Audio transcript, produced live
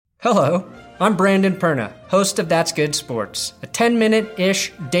Hello, I'm Brandon Perna, host of That's Good Sports, a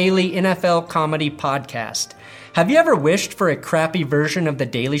 10-minute-ish daily NFL comedy podcast. Have you ever wished for a crappy version of The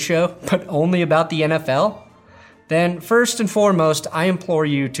Daily Show, but only about the NFL? Then, first and foremost, I implore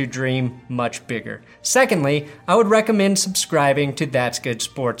you to dream much bigger. Secondly, I would recommend subscribing to That's Good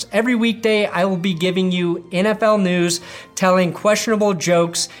Sports. Every weekday, I will be giving you NFL news, telling questionable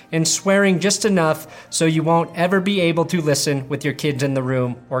jokes, and swearing just enough so you won't ever be able to listen with your kids in the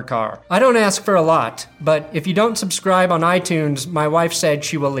room or car. I don't ask for a lot, but if you don't subscribe on iTunes, my wife said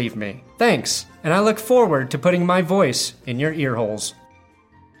she will leave me. Thanks, and I look forward to putting my voice in your ear holes.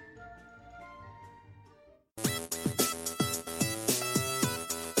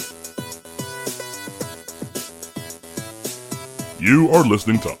 You are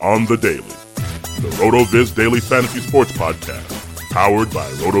listening to On the Daily, the RotoViz Daily Fantasy Sports Podcast, powered by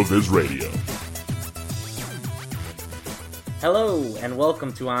RotoViz Radio. Hello, and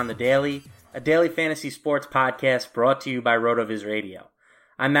welcome to On the Daily, a daily fantasy sports podcast brought to you by RotoViz Radio.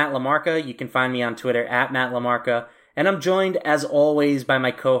 I'm Matt LaMarca. You can find me on Twitter at Matt LaMarca, and I'm joined, as always, by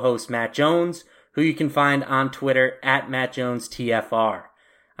my co-host Matt Jones, who you can find on Twitter at MattJonesTFR.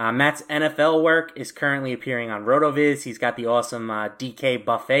 Matt's NFL work is currently appearing on RotoViz. He's got the awesome DK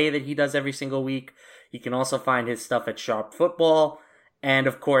buffet that he does every single week. You can also find his stuff at Sharp Football. And,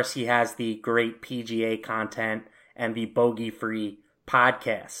 of course, he has the great PGA content and the bogey-free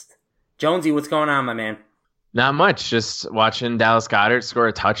podcast. Jonesy, what's going on, my man? Not much. Just watching Dallas Goedert score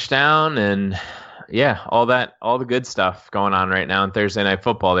a touchdown and, yeah, all the good stuff going on right now in Thursday Night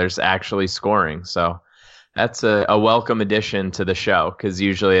Football. There's actually scoring, so that's a welcome addition to the show, because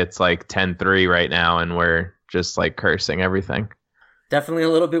usually it's like 10-3 right now, and we're just like cursing everything. Definitely a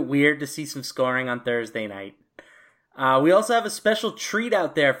little bit weird to see some scoring on Thursday night. We also have a special treat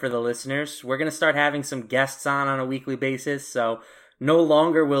out there for the listeners. We're going to start having some guests on a weekly basis, so no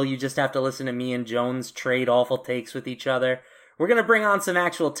longer will you just have to listen to me and Jones trade awful takes with each other. We're going to bring on some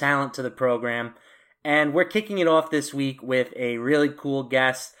actual talent to the program, and we're kicking it off this week with a really cool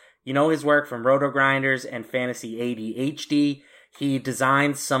guest. You know his work from Roto Grinders and Fantasy ADHD. He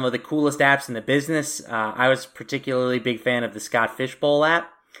designs some of the coolest apps in the business. I was particularly a big fan of the Scott Fishbowl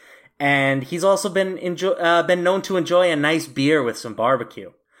app. And he's also been known to enjoy a nice beer with some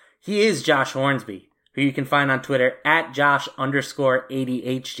barbecue. He is Josh Hornsby, who you can find on Twitter at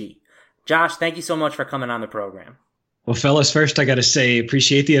Josh_ADHD. Josh, thank you so much for coming on the program. Well, fellas, first I got to say,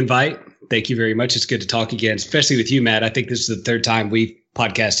 appreciate the invite. Thank you very much. It's good to talk again, especially with you, Matt. I think this is the third time we've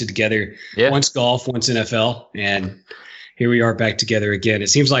podcasted together. Yeah. Once golf, once NFL, and here we are back together again. It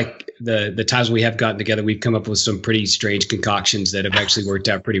seems like the times we have gotten together, we've come up with some pretty strange concoctions that have actually worked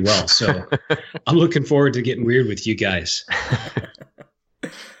out pretty well. So I'm looking forward to getting weird with you guys.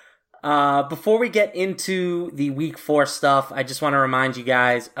 Before we get into the Week 4 stuff, I just want to remind you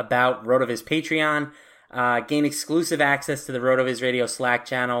guys about RotoViz Patreon. Gain exclusive access to the RotoViz Radio Slack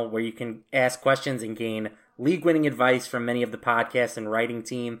channel, where you can ask questions and gain league-winning advice from many of the podcast and writing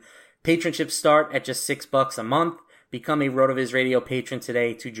team. Patronships start at just $6 a month. Become a RotoViz Radio patron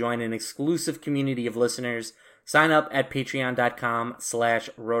today to join an exclusive community of listeners. Sign up at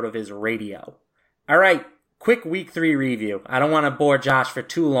patreon.com/RotoVizRadio. All right, quick Week 3 review. I don't want to bore Josh for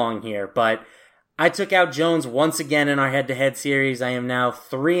too long here, but I took out Jones once again in our head-to-head series. I am now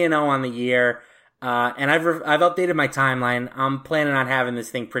 3-0 on the year. And I've updated my timeline. I'm planning on having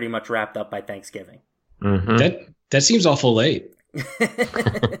this thing pretty much wrapped up by Thanksgiving. Mm-hmm. That seems awful late. We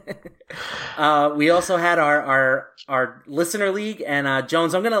also had our listener league, and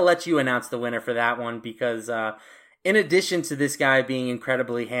Jones, I'm going to let you announce the winner for that one, because in addition to this guy being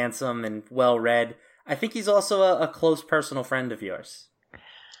incredibly handsome and well-read, I think he's also a close personal friend of yours.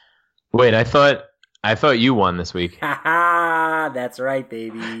 Wait, I thought you won this week. That's right,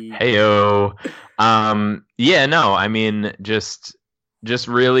 baby. Heyo. Yeah, no, I mean, just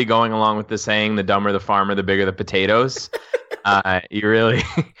really going along with the saying, the dumber the farmer, the bigger the potatoes. You really,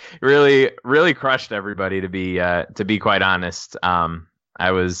 really, really crushed everybody, to be quite honest.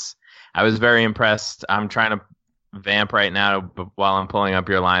 I was very impressed. I'm trying to vamp right now while I'm pulling up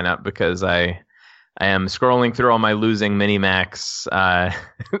your lineup, because I am scrolling through all my losing mini-max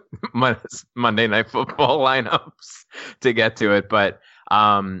Monday Night Football lineups to get to it. But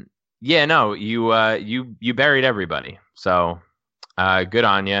yeah, no, you buried everybody. So good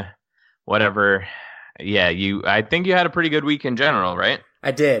on you. Whatever. Yeah, I think you had a pretty good week in general, right?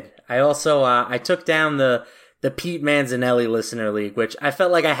 I did. I also I took down the Pete Manzanelli Listener League, which I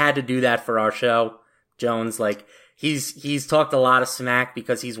felt like I had to do that for our show, Jones. Like he's talked a lot of smack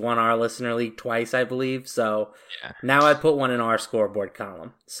because he's won our listener league twice, I believe. So now I put one in our scoreboard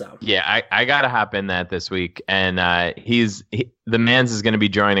column. So yeah, I gotta hop in that this week, and the man's is going to be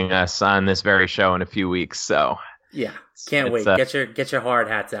joining us on this very show in a few weeks. So yeah, can't wait. Get your hard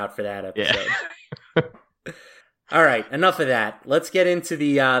hats out for that episode. Yeah. All right, enough of that. Let's get into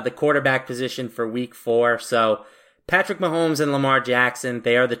the quarterback position for Week 4. So Patrick Mahomes and Lamar Jackson,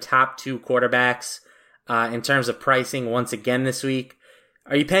 they are the top 2 quarterbacks in terms of pricing once again this week.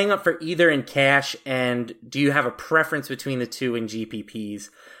 Are you paying up for either in cash, and do you have a preference between the two in GPPs?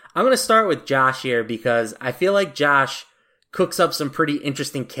 I'm going to start with Josh here because I feel like Josh cooks up some pretty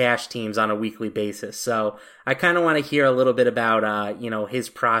interesting cash teams on a weekly basis. So I kind of want to hear a little bit about, his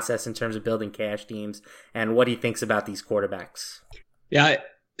process in terms of building cash teams and what he thinks about these quarterbacks. Yeah.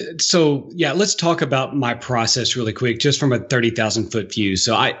 So let's talk about my process really quick, just from a 30,000 foot view.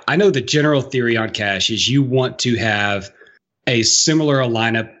 So I know the general theory on cash is you want to have a similar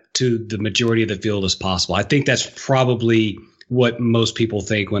lineup to the majority of the field as possible. I think that's probably what most people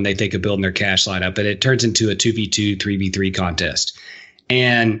think when they think of building their cash lineup, but it turns into a 2v2, 3v3 contest.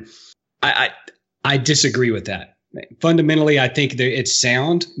 And I disagree with that. Fundamentally, I think that it's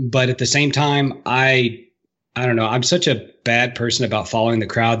sound, but at the same time, I don't know. I'm such a bad person about following the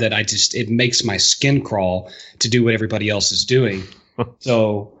crowd that it makes my skin crawl to do what everybody else is doing.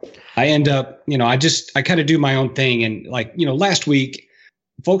 So I end up, I kind of do my own thing. And last week,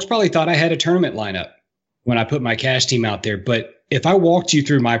 folks probably thought I had a tournament lineup when I put my cash team out there. But if I walked you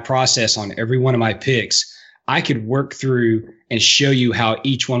through my process on every one of my picks, I could work through and show you how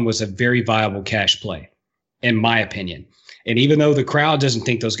each one was a very viable cash play, in my opinion. And even though the crowd doesn't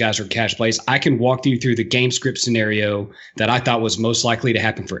think those guys are cash plays, I can walk you through the game script scenario that I thought was most likely to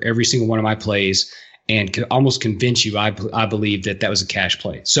happen for every single one of my plays and could almost convince you I believe that was a cash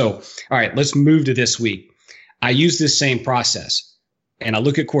play. So, all right, let's move to this week. I use this same process, and I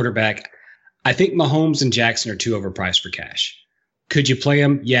look at quarterback. I think Mahomes and Jackson are too overpriced for cash. Could you play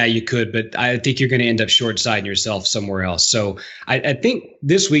them? Yeah, you could, but I think you're going to end up short-siding yourself somewhere else. So I think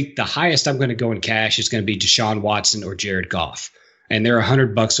this week the highest I'm going to go in cash is going to be Deshaun Watson or Jared Goff, and they're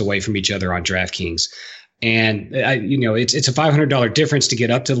 $100 away from each other on DraftKings. And it's a $500 difference to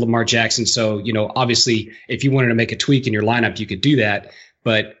get up to Lamar Jackson. So obviously, if you wanted to make a tweak in your lineup, you could do that.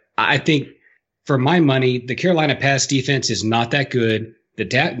 But I think for my money, the Carolina pass defense is not that good.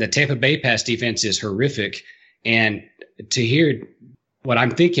 The Tampa Bay pass defense is horrific. And to hear what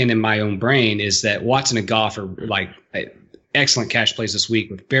I'm thinking in my own brain is that Watson and Goff are excellent cash plays this week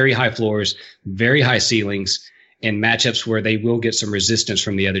with very high floors, very high ceilings, and matchups where they will get some resistance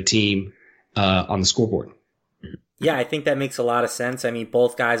from the other team on the scoreboard. Yeah, I think that makes a lot of sense. I mean,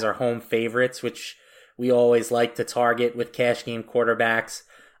 both guys are home favorites, which we always like to target with cash game quarterbacks.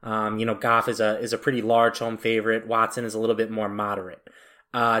 Goff is a pretty large home favorite. Watson is a little bit more moderate.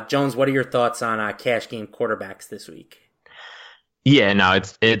 Jones, what are your thoughts on cash game quarterbacks this week? Yeah, no,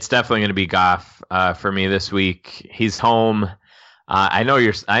 it's definitely going to be Goff for me this week. He's home. I know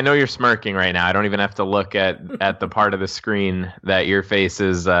you're smirking right now. I don't even have to look at the part of the screen that your face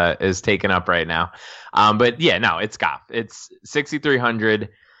is taken up right now. But yeah, no, it's Goff. It's 6,300.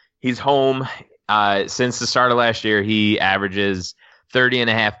 He's home. Since the start of last year, he averages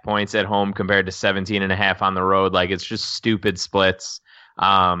 30.5 points at home compared to 17.5 on the road. Like, it's just stupid splits.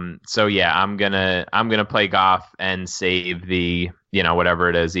 So yeah, I'm gonna play Goff and save the, whatever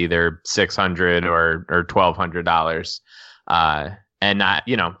it is, either $600 or $1,200, and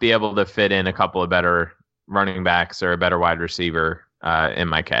not, be able to fit in a couple of better running backs or a better wide receiver, in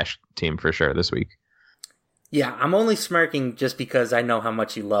my cash team for sure this week. Yeah, I'm only smirking just because I know how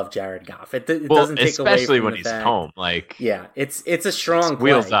much you love Jared Goff. It doesn't take away especially from when the he's fact. home. Like, yeah, it's a strong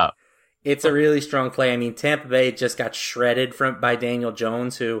play. Wheels up. It's a really strong play. I mean, Tampa Bay just got shredded by Daniel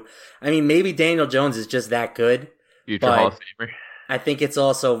Jones, who, I mean, maybe Daniel Jones is just that good. Future Hall of Famer. I think it's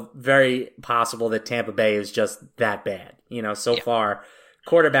also very possible that Tampa Bay is just that bad. So far,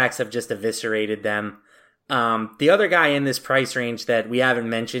 quarterbacks have just eviscerated them. The other guy in this price range that we haven't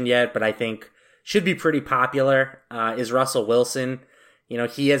mentioned yet, but I think should be pretty popular, is Russell Wilson.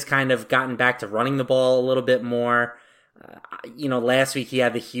 He has kind of gotten back to running the ball a little bit more. Last week he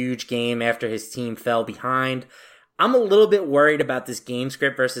had the huge game after his team fell behind. I'm a little bit worried about this game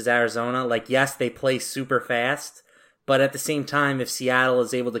script versus Arizona. Like, yes, they play super fast, but at the same time, if Seattle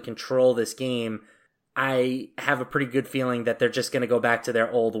is able to control this game, I have a pretty good feeling that they're just going to go back to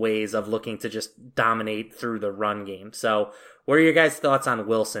their old ways of looking to just dominate through the run game. So what are your guys' thoughts on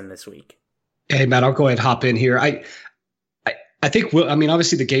Wilson this week? Hey, Matt, I'll go ahead and hop in here. I think,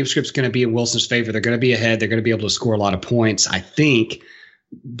 obviously the game script's going to be in Wilson's favor. They're going to be ahead. They're going to be able to score a lot of points, I think.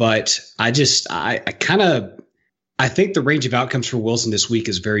 but I think the range of outcomes for Wilson this week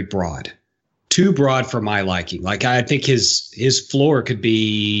is very broad, too broad for my liking. Like I think his floor could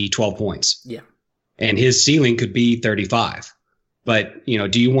be 12 points. Yeah. And his ceiling could be 35. But,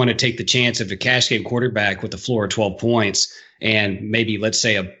 do you want to take the chance of a cash game quarterback with a floor of 12 points and maybe, let's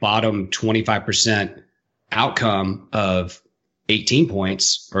say, a bottom 25% outcome of 18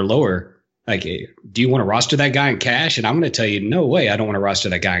 points or lower? Like, do you want to roster that guy in cash? And I'm going to tell you, no way, I don't want to roster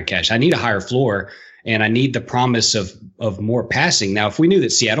that guy in cash. I need a higher floor, and I need the promise of more passing. Now, if we knew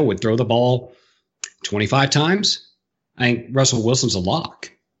that Seattle would throw the ball 25 times, I think Russell Wilson's a lock.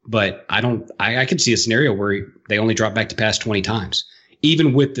 But I could see a scenario where they only drop back to pass 20 times,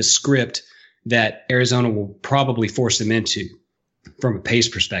 even with the script that Arizona will probably force them into from a pace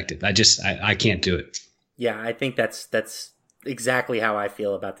perspective. I can't do it. Yeah, I think that's exactly how I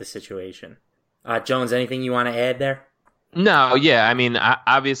feel about the situation. Jones, anything you want to add there? No, yeah. I mean,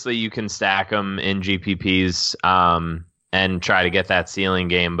 obviously you can stack them in GPPs and try to get that ceiling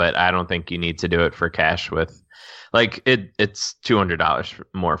game, but I don't think you need to do it for cash with. Like, it's $200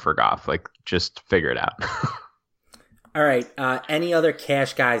 more for Goff. Like, just figure it out. All right. Any other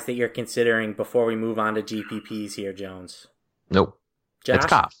cash guys that you're considering before we move on to GPPs here, Jones? Nope. Josh? It's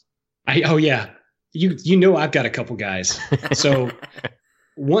Goff. Oh, yeah. I've got a couple guys. So,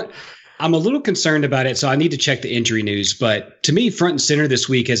 I'm a little concerned about it, so I need to check the injury news. But to me, front and center this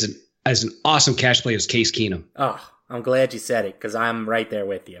week as an awesome cash play is Case Keenum. Oh, I'm glad you said it because I'm right there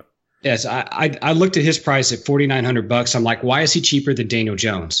with you. Yes, I looked at his price at $4,900. I'm like, why is he cheaper than Daniel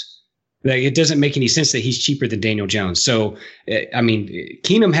Jones? Like, it doesn't make any sense that he's cheaper than Daniel Jones. So, I mean,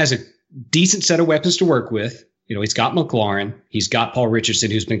 Keenum has a decent set of weapons to work with. He's got McLaurin. He's got Paul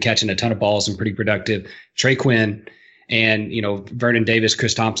Richardson, who's been catching a ton of balls and pretty productive. Trey Quinn and, Vernon Davis,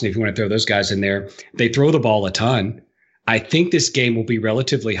 Chris Thompson, if you want to throw those guys in there. They throw the ball a ton. I think this game will be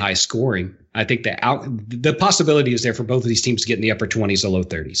relatively high scoring. I think the possibility is there for both of these teams to get in the upper 20s to low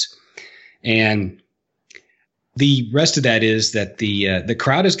 30s. And the rest of that is that the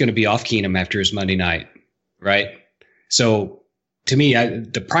crowd is going to be off Keenum after his Monday night, right? So to me,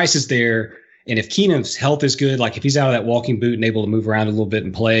 the price is there. And if Keenum's health is good, like if he's out of that walking boot and able to move around a little bit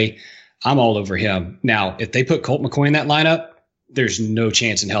and play, I'm all over him. Now, if they put Colt McCoy in that lineup, there's no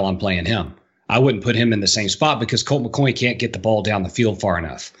chance in hell I'm playing him. I wouldn't put him in the same spot because Colt McCoy can't get the ball down the field far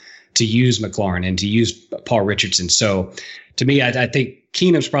enough to use McLaurin and to use Paul Richardson. So to me, I think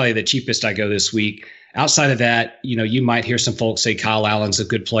Keenum's probably the cheapest I go this week. Outside of that, you might hear some folks say Kyle Allen's a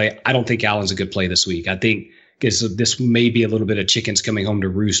good play. I don't think Allen's a good play this week. I think this may be a little bit of chickens coming home to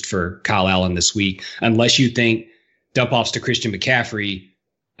roost for Kyle Allen this week, unless you think dump-offs to Christian McCaffrey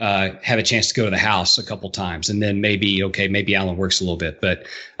have a chance to go to the house a couple times. And then maybe Allen works a little bit. But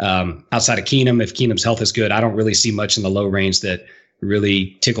outside of Keenum, if Keenum's health is good, I don't really see much in the low range that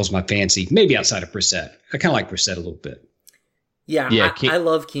really tickles my fancy. Maybe outside of Brissett. I kind of like Brissett a little bit. Yeah, I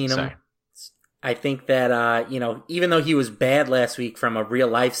love Keenum. Sorry. I think that, even though he was bad last week from a real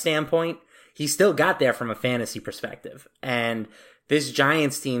life standpoint, he still got there from a fantasy perspective. And this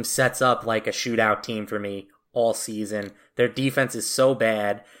Giants team sets up like a shootout team for me all season. Their defense is so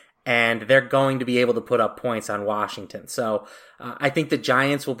bad, and they're going to be able to put up points on Washington. So I think the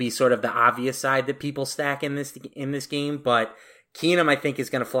Giants will be sort of the obvious side that people stack in this game, but Keenum, I think, is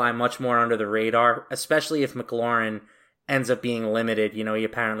going to fly much more under the radar, especially if McLaurin ends up being limited. He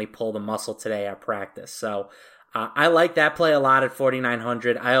apparently pulled a muscle today at practice. So I like that play a lot at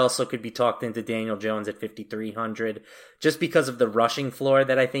 4,900. I also could be talked into Daniel Jones at 5,300 just because of the rushing floor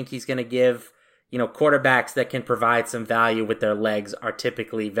that I think he's going to give. Quarterbacks that can provide some value with their legs are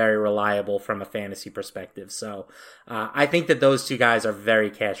typically very reliable from a fantasy perspective. So I think that those two guys are very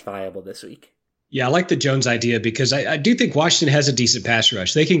cash viable this week. Yeah, I like the Jones idea because I do think Washington has a decent pass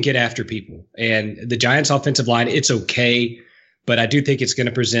rush. They can get after people. And the Giants' offensive line, it's okay, but I do think it's going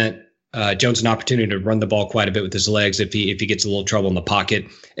to present Jones an opportunity to run the ball quite a bit with his legs if he gets a little trouble in the pocket.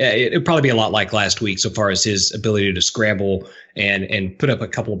 It'll probably be a lot like last week so far as his ability to scramble and put up a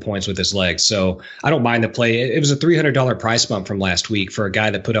couple of points with his legs. So I don't mind the play. It was a $300 price bump from last week for a guy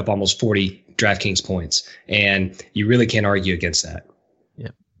that put up almost 40 DraftKings points, and you really can't argue against that. Yeah.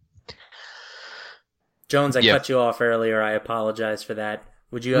 Jones, I cut you off earlier. I apologize for that.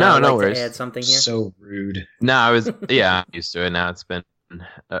 Would you no like worries. to add something here? So rude. No, I'm used to it now. It's been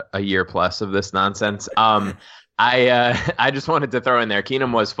a year plus of this nonsense. I just wanted to throw in there.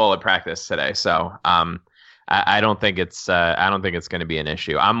 Keenum was full at practice today, so I don't think it's going to be an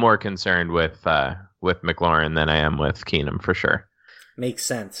issue. I'm more concerned with McLaurin than I am with Keenum for sure. Makes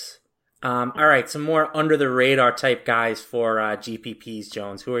sense. All right, some more under the radar type guys for GPPs.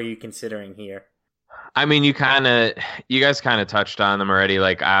 Jones, who are you considering here? I mean, you guys kind of touched on them already.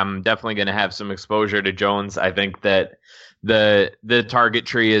 Like, I'm definitely going to have some exposure to Jones. I think that the target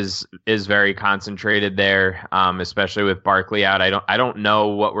tree is very concentrated there, especially with Barkley out. I don't know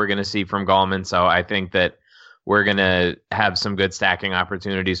what we're going to see from Gallman, so I think that we're going to have some good stacking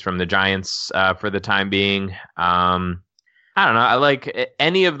opportunities from the Giants for the time being. I don't know. I like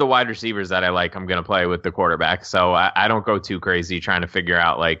any of the wide receivers that I like. I'm going to play with the quarterback, so I don't go too crazy trying to figure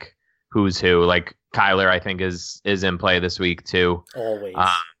out like who's who. Like Kyler, I think is in play this week too. Always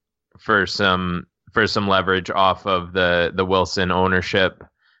for some leverage off of the Wilson ownership.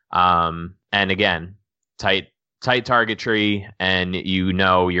 And again, tight target tree, and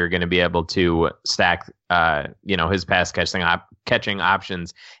you're going to be able to stack his pass catching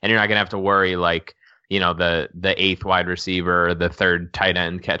options, and you're not going to have to worry like the eighth wide receiver or the third tight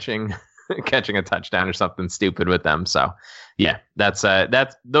end catching a touchdown or something stupid with them. So yeah, that's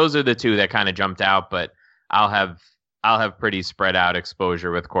those are the two that kind of jumped out, but I'll have pretty spread out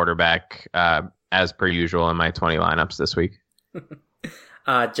exposure with quarterback as per usual in my 20 lineups this week.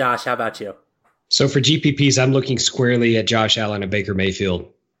 Josh, how about you? So for GPPs, I'm looking squarely at Josh Allen and Baker Mayfield.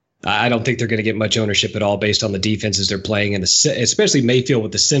 I don't think they're going to get much ownership at all based on the defenses they're playing, and especially Mayfield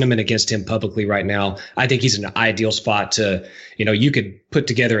with the sentiment against him publicly right now. I think he's an ideal spot to, you could put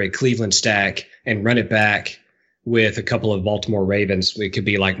together a Cleveland stack and run it back with a couple of Baltimore Ravens. It could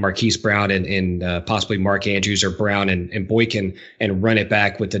be like Marquise Brown and possibly Mark Andrews or Brown and Boykin, and run it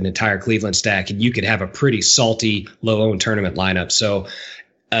back with an entire Cleveland stack, and you could have a pretty salty low-owned tournament lineup. So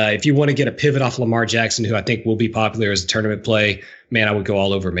if you want to get a pivot off Lamar Jackson, who I think will be popular as a tournament play, man, I would go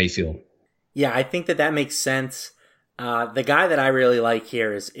all over Mayfield. Yeah, I think that makes sense. The guy that I really like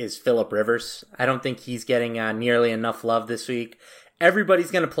here is Phillip Rivers. I don't think he's getting nearly enough love this week.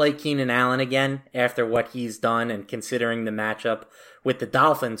 Everybody's going to play Keenan Allen again after what he's done and considering the matchup with the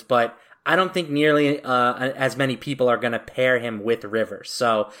Dolphins, but I don't think nearly as many people are going to pair him with Rivers.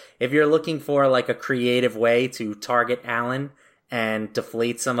 So if you're looking for like a creative way to target Allen and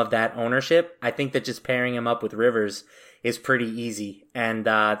deflate some of that ownership, I think that just pairing him up with Rivers is pretty easy. And,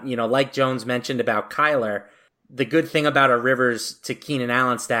 like Jones mentioned about Kyler, the good thing about a Rivers to Keenan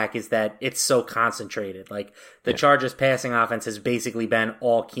Allen stack is that it's so concentrated. Like the Chargers passing offense has basically been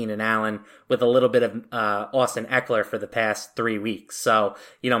all Keenan Allen with a little bit of Austin Eckler for the past 3 weeks. So,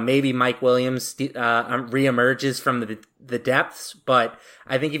 maybe Mike Williams reemerges from the depths, but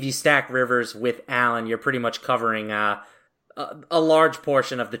I think if you stack Rivers with Allen, you're pretty much covering a large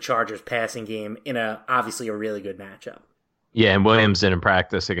portion of the Chargers passing game in obviously a really good matchup. Yeah, and Williams didn't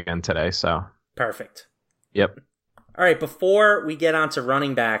practice again today, so. Perfect. Yep. All right, before we get on to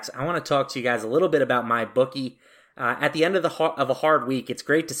running backs, I want to talk to you guys a little bit about my bookie. At the end of a hard week, it's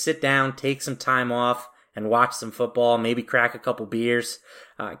great to sit down, take some time off, and watch some football, maybe crack a couple beers.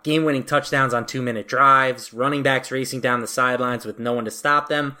 Game-winning touchdowns on 2-minute drives, running backs racing down the sidelines with no one to stop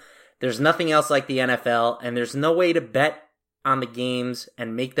them. There's nothing else like the NFL, and there's no way to bet on the games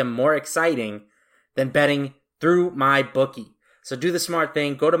and make them more exciting than betting through MyBookie. So do the smart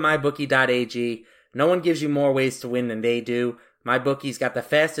thing. Go to mybookie.ag. No one gives you more ways to win than they do. MyBookie's got the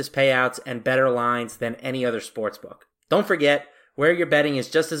fastest payouts and better lines than any other sportsbook. Don't forget, where you're betting is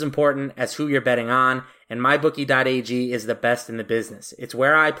just as important as who you're betting on, and mybookie.ag is the best in the business. It's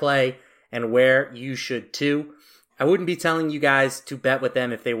where I play and where you should too. I wouldn't be telling you guys to bet with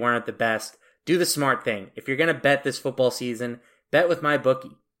them if they weren't the best. Do the smart thing. If you're going to bet this football season, bet with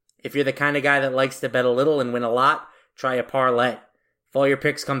MyBookie. If you're the kind of guy that likes to bet a little and win a lot, try a parlay. If all your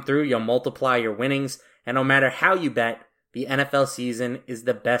picks come through, you'll multiply your winnings. And no matter how you bet, the NFL season is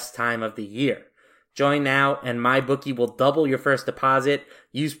the best time of the year. Join now, and MyBookie will double your first deposit.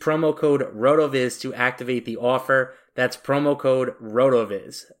 Use promo code ROTOVIZ to activate the offer. That's promo code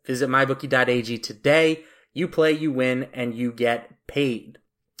ROTOVIZ. Visit mybookie.ag today. You play, you win, and you get paid.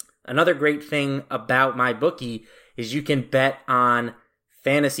 Another great thing about MyBookie is you can bet on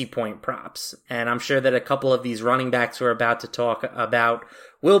fantasy point props. And I'm sure that a couple of these running backs we're about to talk about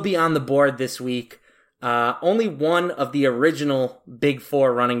will be on the board this week. Only one of the original Big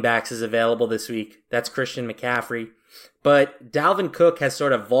Four running backs is available this week. That's Christian McCaffrey. But Dalvin Cook has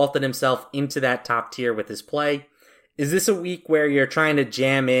sort of vaulted himself into that top tier with his play. Is this a week where you're trying to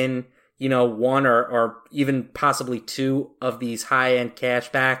jam in, one or even possibly two of these high-end cash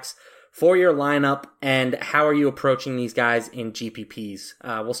backs for your lineup, and how are you approaching these guys in GPPs?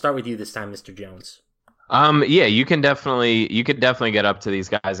 We'll start with you this time, Mr. Jones. Yeah, you could definitely get up to these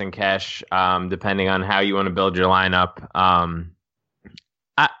guys in cash, depending on how you want to build your lineup.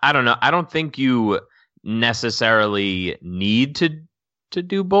 I don't know. I don't think you necessarily need to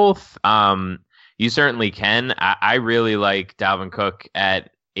do both. You certainly can. I really like Dalvin Cook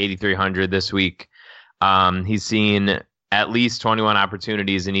at 8,300 this week. He's seen at least 21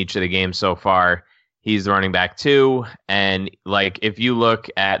 opportunities in each of the games so far. He's the running back 2, and like if you look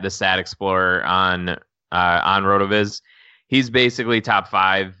at the Stat Explorer on RotoViz, he's basically top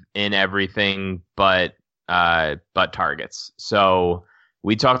 5 in everything but targets. So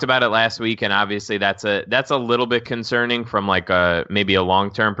we talked about it last week, and obviously that's a little bit concerning from like maybe a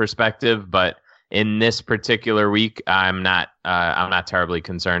long-term perspective, but in this particular week, I'm not terribly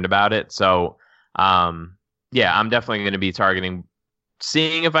concerned about it. So I'm definitely going to be targeting,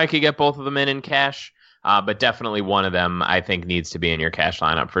 seeing if I could get both of them in cash, but definitely one of them I think needs to be in your cash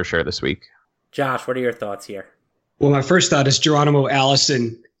lineup for sure this week. Josh, what are your thoughts here? Well, my first thought is Geronimo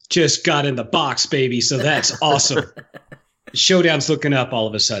Allison just got in the box, baby. So that's awesome. Showdown's looking up all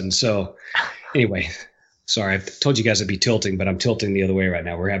of a sudden. So anyway, sorry, I've told you guys I'd be tilting, but I'm tilting the other way right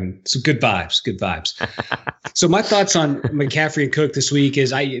now. We're having some good vibes. So my thoughts on McCaffrey and Cook this week is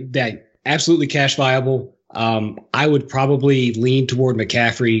that absolutely cash viable. I would probably lean toward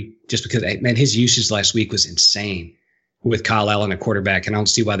McCaffrey just because, man, his usage last week was insane with Kyle Allen at quarterback, and I don't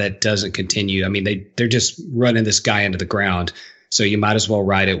see why that doesn't continue. I mean, they're just running this guy into the ground, so you might as well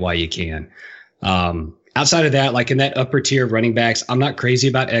ride it while you can. Outside of that, like in that upper tier of running backs, I'm not crazy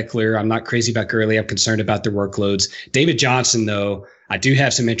about Eckler. I'm not crazy about Gurley. I'm concerned about their workloads. David Johnson, though, I do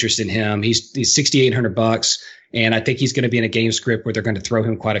have some interest in him. He's $6,800, and I think he's going to be in a game script where they're going to throw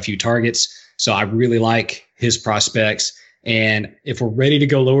him quite a few targets. So I really like his prospects. And if we're ready to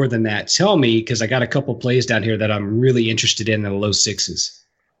go lower than that, tell me, because I got a couple plays down here that I'm really interested in the low 6s.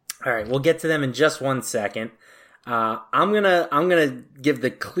 All right, we'll get to them in just 1 second. I'm gonna give the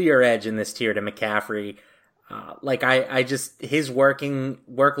clear edge in this tier to McCaffrey. I just his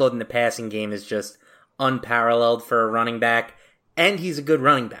workload in the passing game is just unparalleled for a running back, and he's a good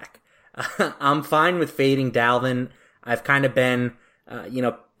running back. I'm fine with fading Dalvin. I've kind of been,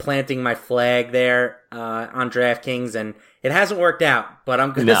 planting my flag there on DraftKings, and it hasn't worked out, but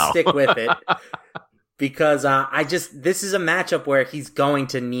I'm gonna stick with it. Because this is a matchup where he's going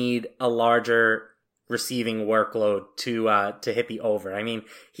to need a larger receiving workload to hit the over. I mean,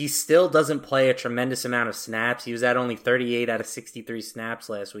 he still doesn't play a tremendous amount of snaps. He was at only 38 out of 63 snaps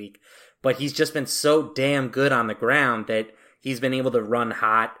last week, but he's just been so damn good on the ground that he's been able to run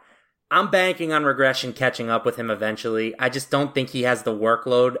hot. I'm banking on regression catching up with him eventually. I just don't think he has the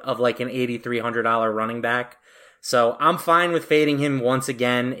workload of like an $8,300 running back. So I'm fine with fading him once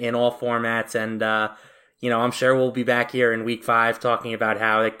again in all formats, and I'm sure we'll be back here in week 5 talking about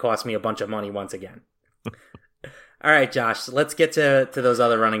how it cost me a bunch of money once again. All right, Josh, let's get to those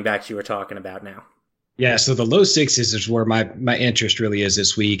other running backs you were talking about now. Yeah, so the low 6s is where my interest really is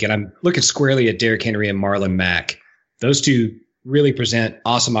this week, and I'm looking squarely at Derrick Henry and Marlon Mack. Those two really present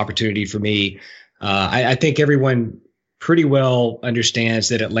awesome opportunity for me. I think everyone pretty well understands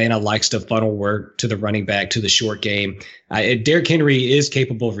that Atlanta likes to funnel work to the running back, to the short game. Derrick Henry is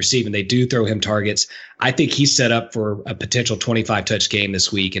capable of receiving. They do throw him targets. I think he's set up for a potential 25-touch game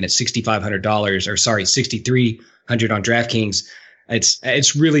this week, and at $6,300 on DraftKings,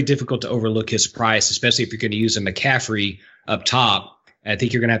 it's really difficult to overlook his price, especially if you're going to use a McCaffrey up top. I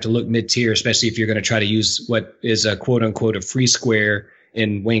think you're going to have to look mid-tier, especially if you're going to try to use what is a quote-unquote a free square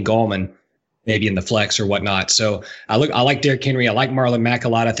in Wayne Gallman, maybe in the flex or whatnot. So I like Derrick Henry. I like Marlon Mack a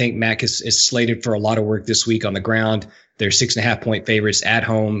lot. I think Mack is slated for a lot of work this week on the ground. They're 6.5-point favorites at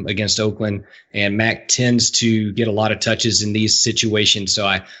home against Oakland, and Mack tends to get a lot of touches in these situations. So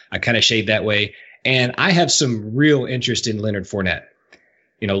I kind of shade that way. And I have some real interest in Leonard Fournette.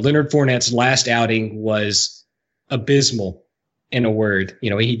 Leonard Fournette's last outing was abysmal, in a word.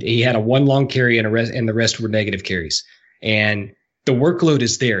 He had a one long carry and the rest were negative carries. And the workload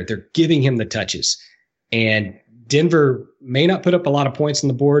is there. They're giving him the touches. And Denver may not put up a lot of points on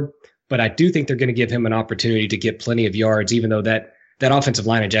the board, but I do think they're going to give him an opportunity to get plenty of yards, even though that offensive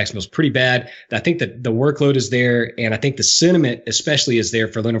line in Jacksonville is pretty bad. I think that the workload is there, and I think the sentiment especially is there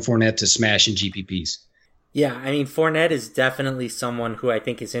for Leonard Fournette to smash in GPPs. Yeah, I mean, Fournette is definitely someone who I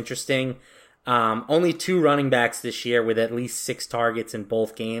think is interesting. Only 2 running backs this year with at least 6 targets in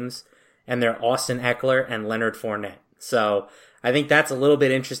both games, and they're Austin Eckler and Leonard Fournette. So I think that's a little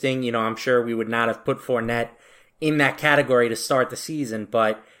bit interesting. I'm sure we would not have put Fournette in that category to start the season,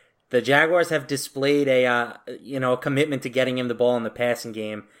 but the Jaguars have displayed a commitment to getting him the ball in the passing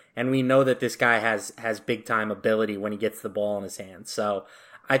game, and we know that this guy has big time ability when he gets the ball in his hands. So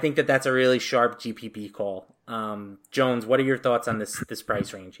I think that that's a really sharp GPP call. Jones, what are your thoughts on this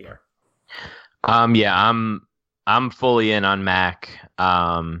price range here? I'm fully in on Mac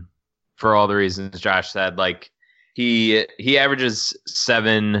for all the reasons Josh said. Like he averages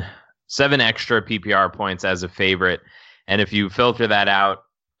seven extra PPR points as a favorite, and if you filter that out,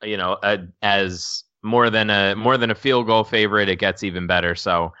 as more than a field goal favorite, it gets even better.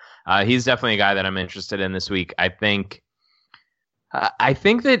 So he's definitely a guy that I'm interested in this week. I think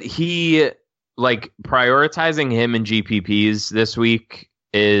that he, like, prioritizing him in GPPs this week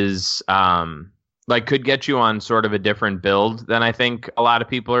is could get you on sort of a different build than I think a lot of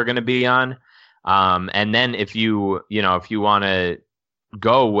people are going to be on. And then if you want to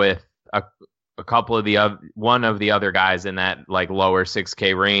go with a couple of one of the other guys in that like lower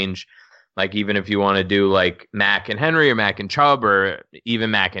 6K range, like even if you want to do like Mack and Henry or Mack and Chubb or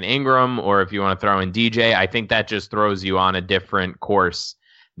even Mack and Ingram, or if you want to throw in DJ, I think that just throws you on a different course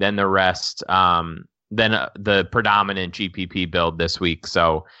than the rest, than the predominant GPP build this week.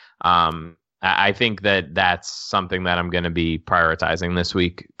 So I think that that's something that I'm going to be prioritizing this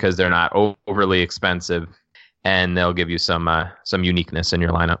week because they're not overly expensive and they'll give you some uniqueness in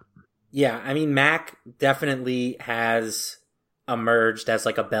your lineup. Yeah, I mean, Mack definitely has emerged as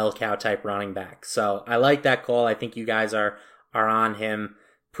like a bell cow type running back. So I like that call. I think you guys are on him.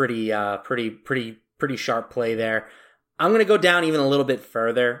 Pretty sharp play there. I'm going to go down even a little bit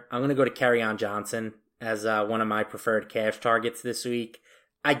further. I'm going to go to Kerryon Johnson as one of my preferred cash targets this week.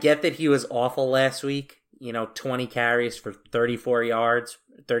 I get that he was awful last week, 20 carries for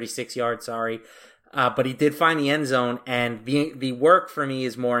 36 yards, but he did find the end zone, and the work for me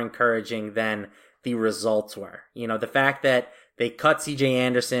is more encouraging than the results were. The fact that they cut CJ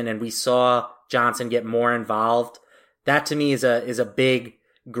Anderson and we saw Johnson get more involved, that to me is a big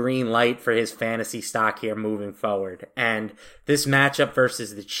green light for his fantasy stock here moving forward. And this matchup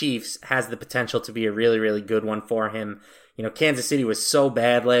versus the Chiefs has the potential to be a really, really good one for him. Kansas City was so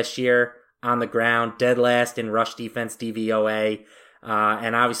bad last year on the ground, dead last in rush defense DVOA.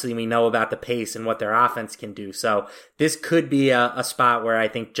 And obviously we know about the pace and what their offense can do. So this could be a spot where I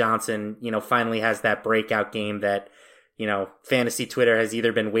think Johnson, finally has that breakout game that, fantasy Twitter has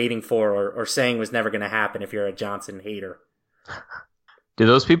either been waiting for or saying was never going to happen if you're a Johnson hater. Do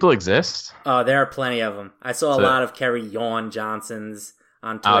those people exist? There are plenty of them. I saw a lot of Kerry Yawn Johnsons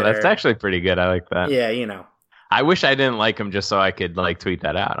on Twitter. Oh, that's actually pretty good. I like that. Yeah, I wish I didn't like him just so I could tweet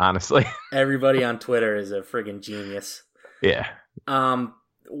that out, honestly. Everybody on Twitter is a friggin' genius. Yeah.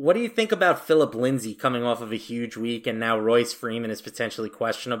 What do you think about Phillip Lindsay coming off of a huge week and now Royce Freeman is potentially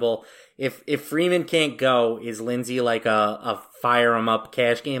questionable? If Freeman can't go, is Lindsay like a fire him up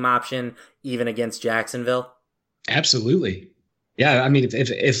cash game option even against Jacksonville? Absolutely. Yeah, I mean,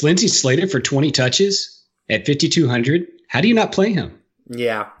 if Lindsay's slated for 20 touches at 5,200, how do you not play him?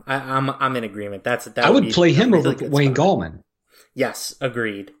 Yeah, I'm in agreement. I would play him over Wayne Gallman. Yes,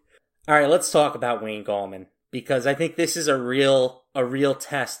 agreed. All right, let's talk about Wayne Gallman because I think this is a real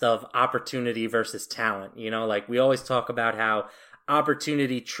test of opportunity versus talent. Like we always talk about how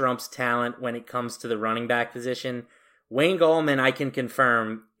opportunity trumps talent when it comes to the running back position. Wayne Gallman, I can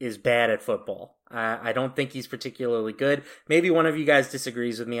confirm, is bad at football. I don't think he's particularly good. Maybe one of you guys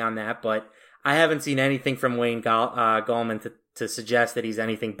disagrees with me on that, but I haven't seen anything from Wayne Gallman to suggest that he's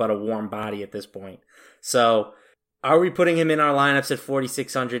anything but a warm body at this point. So are we putting him in our lineups at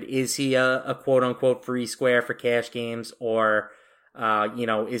 4,600? Is he a quote-unquote free square for cash games? Or,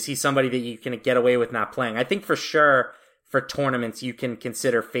 is he somebody that you can get away with not playing? I think for sure for tournaments you can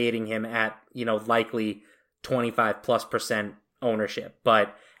consider fading him at, likely 25+% ownership.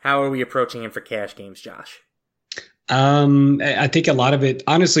 But how are we approaching him for cash games, Josh? I think a lot of it,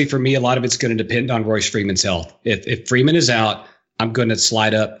 honestly, for me, a lot of it's going to depend on Royce Freeman's health. If Freeman is out, I'm going to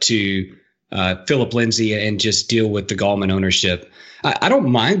slide up to Phillip Lindsay and just deal with the Gallman ownership. I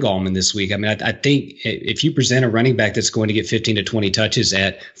don't mind Gallman this week. I mean, I think if you present a running back that's going to get 15 to 20 touches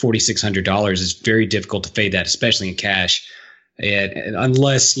at $4,600, it's very difficult to fade that, especially in cash. And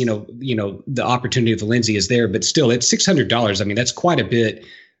unless, the opportunity of Lindsay is there, but still at $600, I mean, that's quite a bit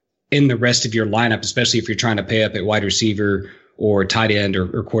in the rest of your lineup, especially if you're trying to pay up at wide receiver or tight end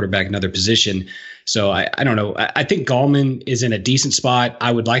or quarterback, another position. So I don't know. I think Gallman is in a decent spot.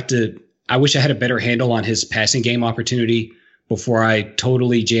 I wish I had a better handle on his passing game opportunity before I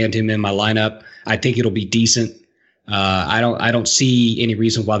totally jammed him in my lineup. I think it'll be decent. I don't see any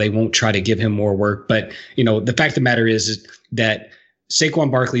reason why they won't try to give him more work. But, the fact of the matter is that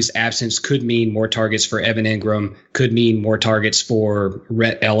Saquon Barkley's absence could mean more targets for Evan Ingram, could mean more targets for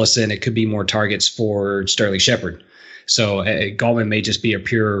Rhett Ellison. It could be more targets for Sterling Shepard. So Gallman may just be a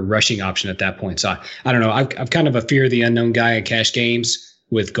pure rushing option at that point. So I don't know. I'm kind of a fear of the unknown guy in cash games.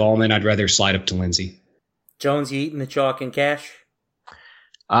 With Gallman, I'd rather slide up to Lindsay. Jones, you eating the chalk in cash?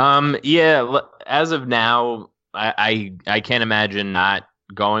 Yeah. As of now, I can't imagine not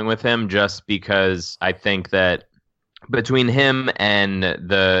going with him just because I think that between him and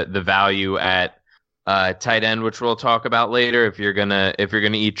the value at tight end, which we'll talk about later. If you're gonna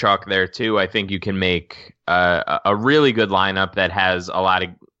eat chalk there too, I think you can make a really good lineup that has a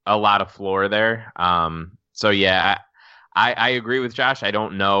lot of floor there. So yeah, I agree with Josh. I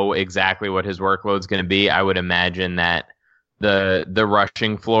don't know exactly what his workload's going to be. I would imagine that the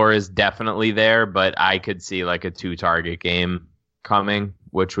rushing floor is definitely there, but I could see like a 2-target game coming,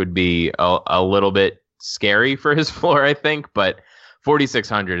 which would be a little bit scary for his floor, I think. But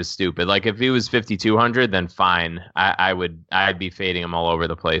 4,600 is stupid. Like if he was 5,200, then fine. I'd be fading him all over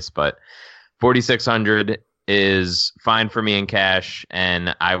the place. But 4,600 is fine for me in cash,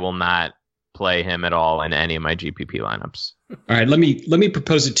 and I will not play him at all in any of my GPP lineups. All right, let me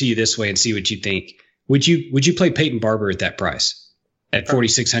propose it to you this way and see what you think. Would you play Peyton Barber at that price? At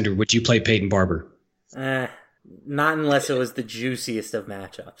 4,600, would you play Peyton Barber? Not unless it was the juiciest of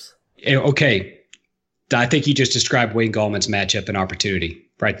matchups. Okay. I think you just described Wayne Gallman's matchup and opportunity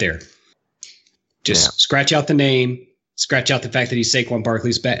right there. Just scratch out the name, scratch out the fact that he's Saquon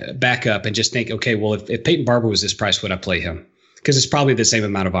Barkley's backup, and just think, okay, well, if Peyton Barber was this price, would I play him? Because it's probably the same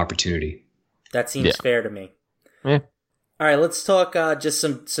amount of opportunity. That seems fair to me. Yeah. All right, let's talk just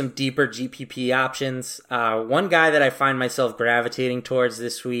some deeper GPP options. One guy that I find myself gravitating towards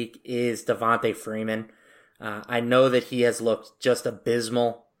this week is Devontae Freeman. I know that he has looked just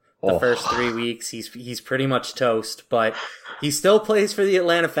abysmal the first 3 weeks. He's pretty much toast, but he still plays for the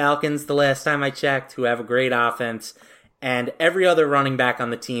Atlanta Falcons the last time I checked, who have a great offense, and every other running back on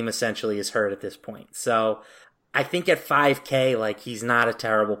the team essentially is hurt at this point. So I think at 5K, like, he's not a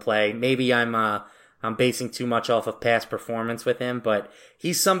terrible play. Maybe I'm basing too much off of past performance with him, but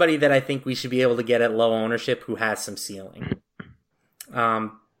he's somebody that I think we should be able to get at low ownership who has some ceiling.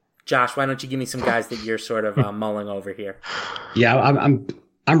 Josh, why don't you give me some guys that you're sort of mulling over here? Yeah,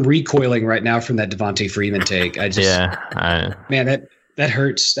 I'm recoiling right now from that Devontae Freeman take. I just, man, that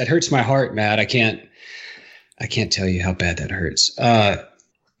hurts. That hurts my heart, Matt. I can't tell you how bad that hurts.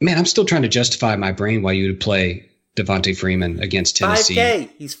 Man, I'm still trying to justify my brain why you would play Devontae Freeman against Tennessee. 5K.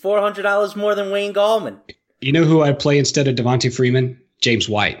 He's $400 more than Wayne Gallman. You know who I'd play instead of Devontae Freeman? James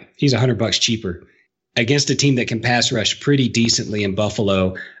White. He's $100 cheaper against a team that can pass rush pretty decently in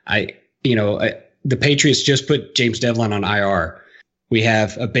Buffalo. The Patriots just put James Devlin on IR. We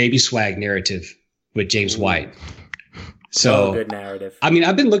have a baby swag narrative with James White. So good narrative. I mean,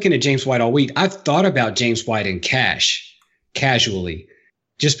 I've been looking at James White all week. I've thought about James White in cash, casually,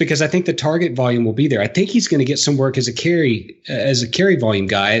 just because I think the target volume will be there. I think he's going to get some work as a carry volume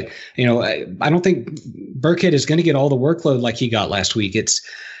guy. I don't think Burkhead is going to get all the workload like he got last week.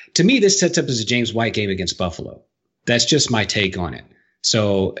 To me, this sets up as a James White game against Buffalo. That's just my take on it.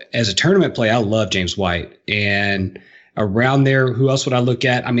 So as a tournament play, I love James White. And around there, who else would I look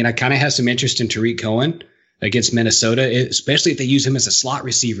at? I mean, I kind of have some interest in Tariq Cohen against Minnesota, especially if they use him as a slot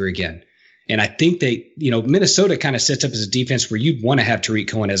receiver again. And I think Minnesota kind of sets up as a defense where you'd want to have Tariq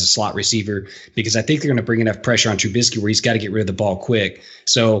Cohen as a slot receiver, because I think they're going to bring enough pressure on Trubisky where he's got to get rid of the ball quick.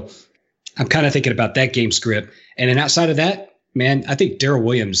 So I'm kind of thinking about that game script. And then outside of that, man, I think Darrell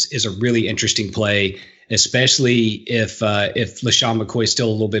Williams is a really interesting play, especially if LaShawn McCoy is still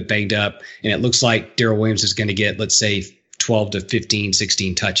a little bit banged up. And it looks like Darrell Williams is going to get, let's say, 12 to 15,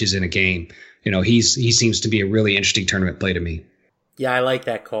 16 touches in a game. He seems to be a really interesting tournament play to me. Yeah, I like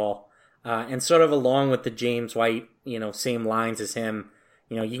that call. And sort of along with the James White, same lines as him,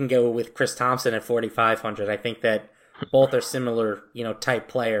 you can go with Chris Thompson at 4,500. I think that both are similar, type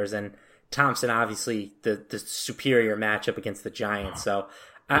players, and Thompson obviously the superior matchup against the Giants. So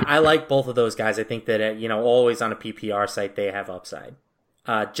I like both of those guys. I think that always on a PPR site they have upside.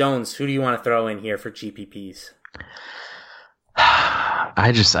 Jones, who do you want to throw in here for GPPs?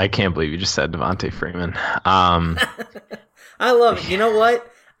 I can't believe you just said Devontae Freeman. I love it. You know what?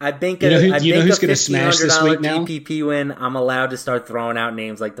 I think who's going to smash this week now? GPP win. I'm allowed to start throwing out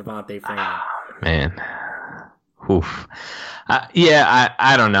names like Devontae Freeman. Man, oof.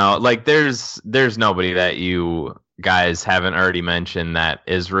 I don't know. Like, there's nobody that you guys haven't already mentioned that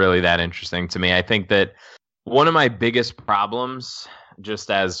is really that interesting to me. I think that one of my biggest problems, just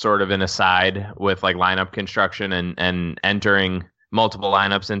as sort of an aside with like lineup construction and entering multiple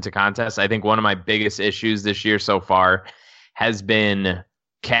lineups into contests, I think one of my biggest issues this year so far has been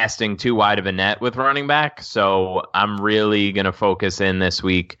casting too wide of a net with running back. So I'm really going to focus in this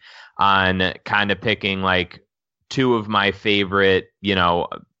week on kind of picking like two of my favorite,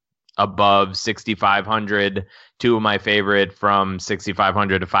 above 6,500, two of my favorite from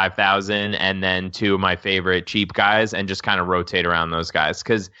 6,500 to 5,000, and then two of my favorite cheap guys, and just kind of rotate around those guys.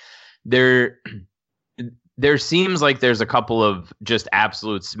 Because there seems like there's a couple of just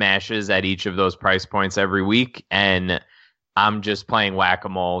absolute smashes at each of those price points every week. And I'm just playing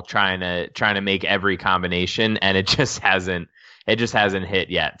whack-a-mole, trying to make every combination, and it just hasn't hit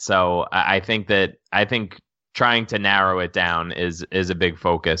yet. So I think trying to narrow it down is a big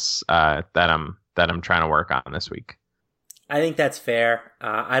focus that I'm trying to work on this week. I think that's fair.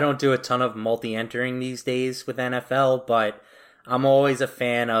 I don't do a ton of multi-entering these days with NFL, but I'm always a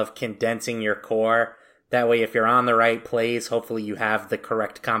fan of condensing your core. That way, if you're on the right plays, hopefully you have the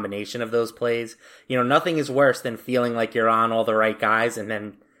correct combination of those plays. Nothing is worse than feeling like you're on all the right guys and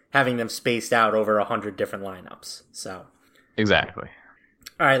then having them spaced out over 100 different lineups. So, exactly.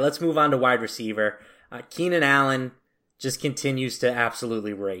 All right, let's move on to wide receiver. Keenan Allen just continues to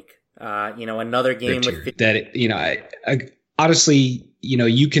absolutely rake. Another game with that. Honestly,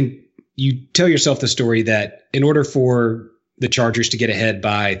 you tell yourself the story that in order for the Chargers to get ahead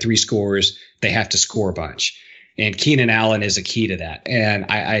by 3 scores, they have to score a bunch. And Keenan Allen is a key to that. And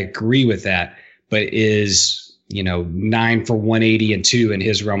I agree with that, but is, 9 for 180 and 2 in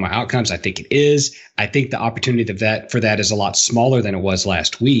his realm of outcomes? I think it is. I think the opportunity for that is a lot smaller than it was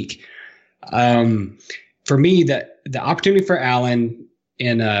last week. For me, the opportunity for Allen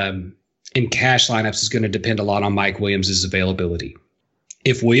in cash lineups is going to depend a lot on Mike Williams' availability.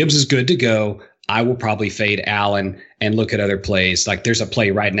 If Williams is good to go, I will probably fade Allen and look at other plays. Like there's a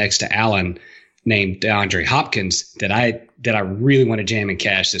play right next to Allen named DeAndre Hopkins that I really want to jam in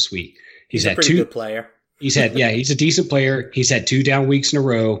cash this week. He's a pretty good player. He's a decent player. He's had 2 down weeks in a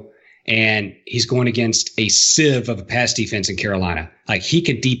row, and he's going against a sieve of a pass defense in Carolina. Like he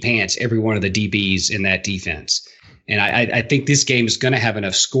could de-pants every one of the DBs in that defense. And I think this game is going to have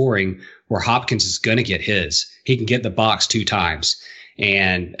enough scoring where Hopkins is going to get his. He can get the box 2 times.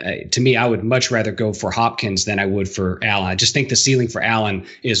 And to me, I would much rather go for Hopkins than I would for Allen. I just think the ceiling for Allen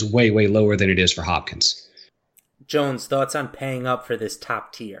is way, way lower than it is for Hopkins. Jones, thoughts on paying up for this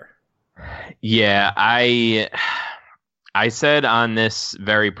top tier? Yeah, I said on this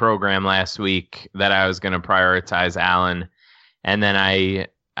very program last week that I was going to prioritize Allen, and then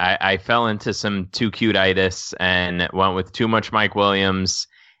I fell into some too cute-itis and went with too much Mike Williams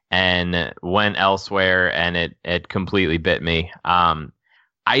and went elsewhere, and it completely bit me.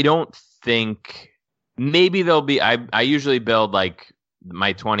 I don't think maybe there'll be. I usually build like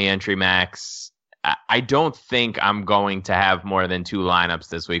my 20 entry max. I don't think I'm going to have more than 2 lineups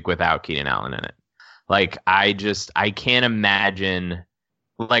this week without Keenan Allen in it. Like I can't imagine.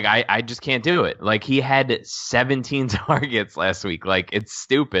 Like I just can't do it. Like he had 17 targets last week. Like it's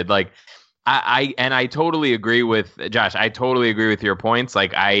stupid. Like I totally agree with Josh. I totally agree with your points.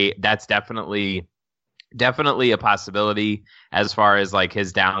 Like that's definitely a possibility as far as like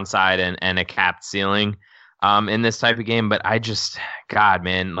his downside and a capped ceiling in this type of game. But I just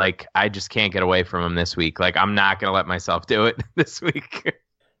can't get away from him this week. Like I'm not going to let myself do it this week.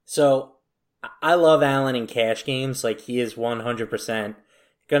 So I love Allen in cash games. Like he is 100%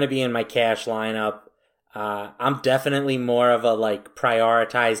 going to be in my cash lineup. I'm definitely more of a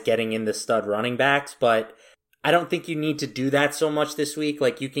prioritize getting in the stud running backs, but I don't think you need to do that so much this week.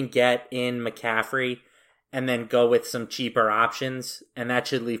 Like you can get in McCaffrey and then go with some cheaper options, and that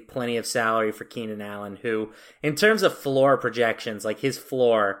should leave plenty of salary for Keenan Allen, who, in terms of floor projections, like his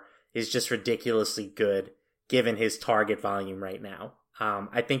floor is just ridiculously good given his target volume right now.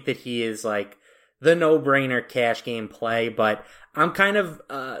 I think that he is like the no-brainer cash game play, but I'm kind of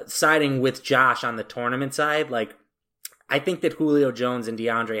siding with Josh on the tournament side. Like, I think that Julio Jones and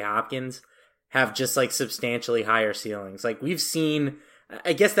DeAndre Hopkins have just substantially higher ceilings. Like we've seen,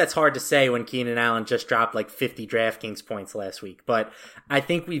 I guess that's hard to say when Keenan Allen just dropped 50 DraftKings points last week, but I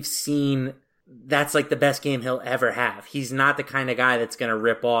think we've seen that's the best game he'll ever have. He's not the kind of guy that's going to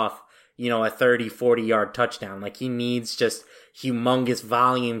rip off, a 30, 40 yard touchdown. Like he needs just humongous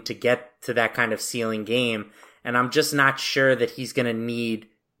volume to get to that kind of ceiling game. And I'm just not sure that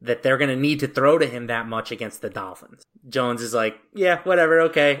they're going to need to throw to him that much against the Dolphins. Jones is like, yeah, whatever.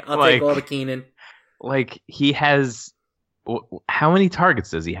 Okay. I'll take all the Keenan. He has, how many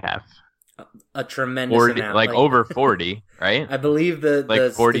targets does he have? A tremendous amount. Over 40, right? I believe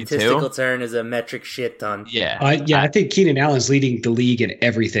the 42? Statistical turn is a metric shit ton. Yeah. I think Keenan Allen's leading the league in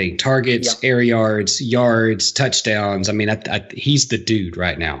everything. Targets, air yards, touchdowns. I mean, he's the dude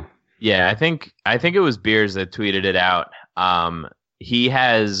right now. Yeah, I think it was Beers that tweeted it out. He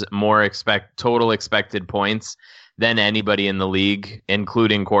has more total expected points than anybody in the league,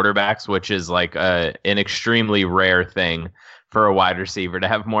 including quarterbacks, which is an extremely rare thing for a wide receiver to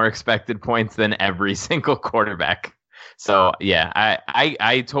have more expected points than every single quarterback. So yeah,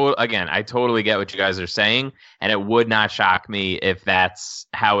 I totally get what you guys are saying, and it would not shock me if that's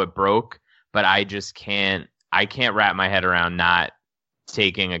how it broke. But I can't wrap my head around not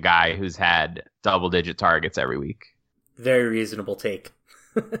taking a guy who's had double-digit targets every week. very reasonable take.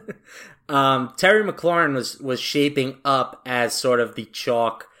 Terry McLaurin was shaping up as sort of the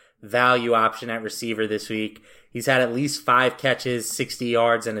chalk value option at receiver this week. He's had at least 5 catches, 60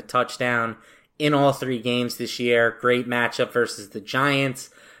 yards, and a touchdown in all 3 games this year. Great matchup versus the Giants.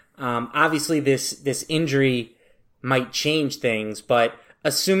 Obviously, this injury might change things, but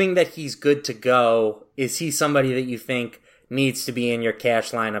assuming that he's good to go, is he somebody that you think needs to be in your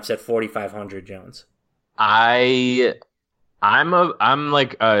cash lineups at 4,500, Jones? I'm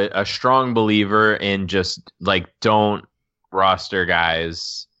like a strong believer in just like don't roster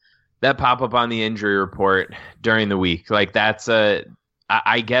guys that pop up on the injury report during the week. Like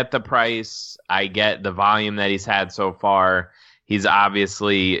I get the price, I get the volume that he's had so far. He's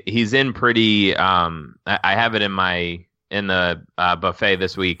in pretty I have it in the buffet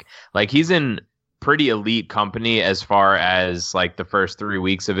this week. Like he's in pretty elite company as far as like the first 3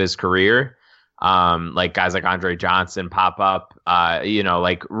 weeks of his career. Like guys like Andre Johnson pop up,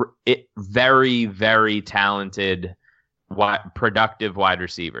 very, very talented, productive wide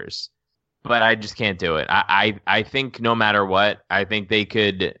receivers. But I just can't do it. I think no matter what, I think they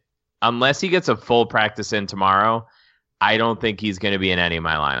could, unless he gets a full practice in tomorrow, I don't think he's going to be in any of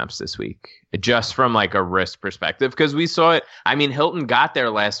my lineups this week, just from like a risk perspective, because we saw it. I mean, Hilton got there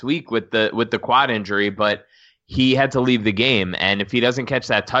last week with the quad injury, but he had to leave the game. And if he doesn't catch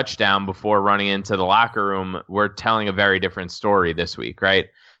that touchdown before running into the locker room, we're telling a very different story this week, right?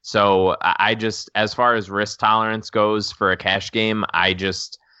 So I just, as far as risk tolerance goes for a cash game,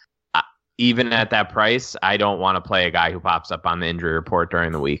 even at that price, I don't want to play a guy who pops up on the injury report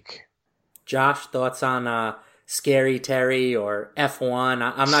during the week. Josh, thoughts on Scary Terry or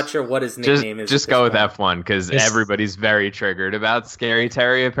F1? I'm not sure what his nickname is. Just go with F1 because everybody's very triggered about Scary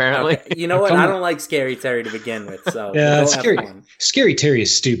Terry, apparently. Okay. You know what? I don't like Scary Terry to begin with. So yeah, Scary Terry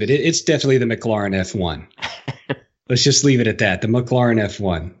is stupid. It's definitely the McLaurin F1. Let's just leave it at that. The McLaurin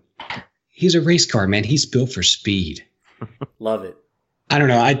F1. He's a race car, man. He's built for speed. Love it. I don't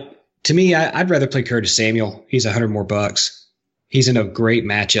know. I'd rather play Curtis Samuel. He's $100 more bucks. He's in a great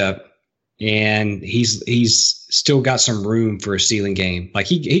matchup. And he's still got some room for a ceiling game. Like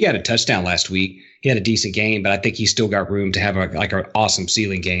he got a touchdown last week. He had a decent game, but I think he's still got room to have an awesome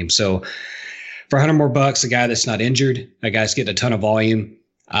ceiling game. So for $100 more bucks, a guy that's not injured, a guy's getting a ton of volume,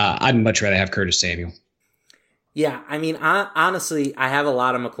 I'd much rather have Curtis Samuel. Yeah, I mean, honestly, I have a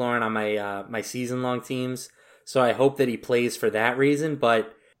lot of McLaurin on my season long teams, so I hope that he plays for that reason.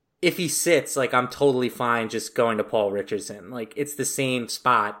 But if he sits, like I'm totally fine just going to Paul Richardson. Like it's the same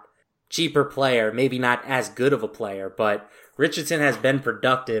spot. Cheaper player, maybe not as good of a player, but Richardson has been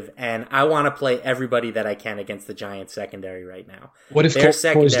productive, and I want to play everybody that I can against the Giants secondary right now. What if their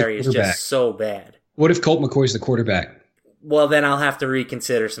secondary is just so bad? What if Colt McCoy's the quarterback? Well, then I'll have to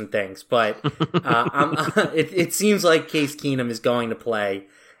reconsider some things, but it seems like Case Keenum is going to play,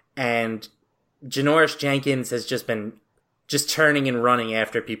 and Janoris Jenkins has just been turning and running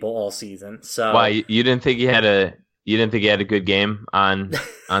after people all season. So why you didn't think he had a good game on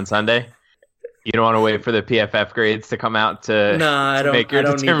Sunday? You don't want to wait for the PFF grades to come out to make your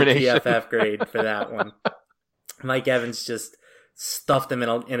determination? I don't need the PFF grade for that one. Mike Evans just stuffed him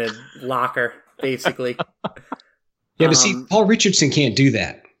in a locker, basically. Yeah, but see, Paul Richardson can't do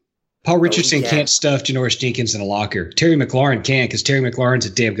that. Paul Richardson can't stuff Janoris Jenkins in a locker. Terry McLaurin can, because Terry McLaurin's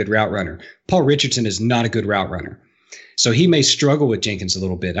a damn good route runner. Paul Richardson is not a good route runner. So he may struggle with Jenkins a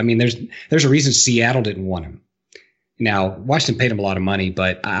little bit. I mean, there's a reason Seattle didn't want him. Now, Washington paid him a lot of money,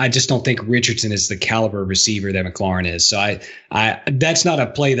 but I just don't think Richardson is the caliber receiver that McLaurin is. So I that's not a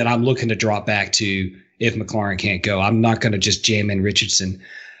play that I'm looking to drop back to if McLaurin can't go. I'm not going to just jam in Richardson.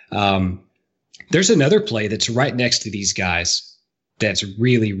 There's another play that's right next to these guys that's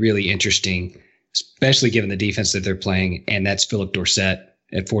really, really interesting, especially given the defense that they're playing, and that's Philip Dorsett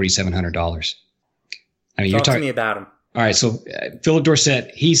at $4,700. I mean, Talk to me about him. All right, so Philip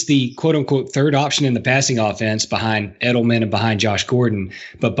Dorsett, he's the quote-unquote third option in the passing offense behind Edelman and behind Josh Gordon.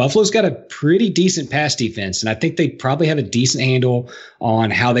 But Buffalo's got a pretty decent pass defense, and I think they probably have a decent handle on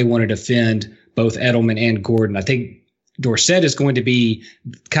how they want to defend both Edelman and Gordon. I think Dorsett is going to be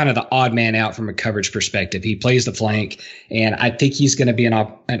kind of the odd man out from a coverage perspective. He plays the flank, and I think he's going to be an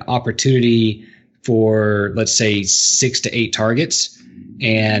opportunity for, let's say, 6 to 8 targets.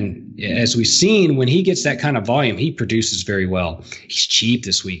 And as we've seen, when he gets that kind of volume, he produces very well. He's cheap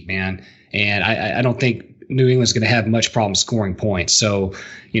this week, man. And I don't think New England's going to have much problem scoring points. So,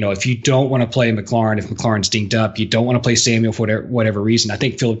 if you don't want to play McLaurin, if McLaurin's dinged up, you don't want to play Samuel for whatever reason, I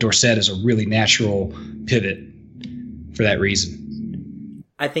think Philip Dorsett is a really natural pivot for that reason.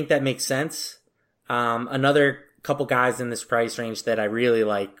 I think that makes sense. Another couple guys in this price range that I really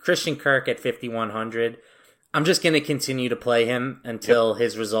like, Christian Kirk at 5,100. I'm just going to continue to play him until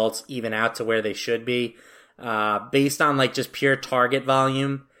his results even out to where they should be. Based on like just pure target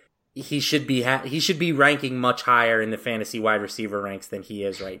volume, he should be ranking much higher in the fantasy wide receiver ranks than he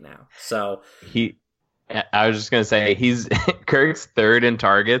is right now. So I was just going to say, he's Kirk's third in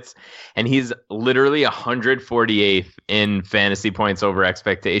targets, and he's literally 148th in fantasy points over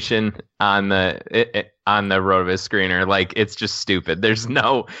expectation on the RotoViz screener. Like, it's just stupid. There's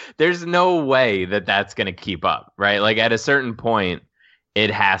no way that that's going to keep up, right? Like, at a certain point, it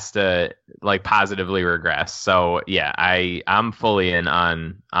has to like positively regress. So yeah, I'm fully in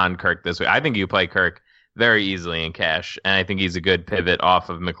on Kirk this week. I think you play Kirk very easily in cash, and I think he's a good pivot off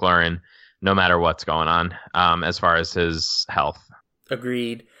of McLaurin, no matter what's going on, as far as his health.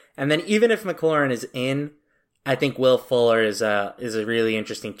 Agreed. And then even if McLaurin is in, I think Will Fuller is a really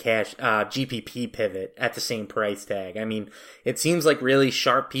interesting cash GPP pivot at the same price tag. I mean, it seems like really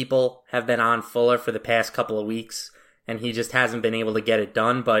sharp people have been on Fuller for the past couple of weeks, and he just hasn't been able to get it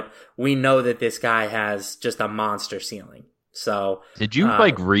done. But we know that this guy has just a monster ceiling. So did you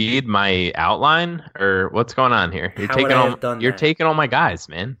read my outline, or what's going on here? You're taking all my guys,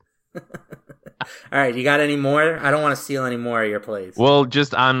 man. All right, you got any more? I don't want to steal any more of your plays. Well,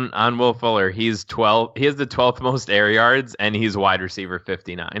 just on Will Fuller, he's 12. He has the 12th most air yards, and he's wide receiver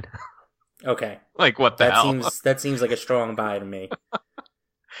 59. Okay, like what the hell? That seems like a strong buy to me.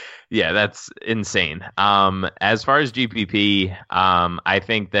 Yeah, that's insane. As far as GPP, I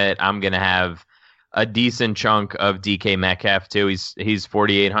think that I'm gonna have a decent chunk of DK Metcalf too. He's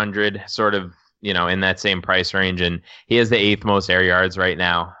 4,800, sort of, in that same price range, and he has the 8th most air yards right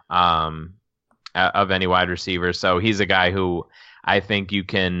now of any wide receiver. So he's a guy who I think you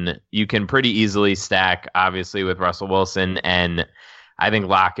can pretty easily stack, obviously, with Russell Wilson, and I think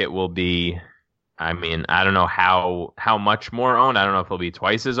Lockett will be. I mean, I don't know how much more owned. I don't know if he'll be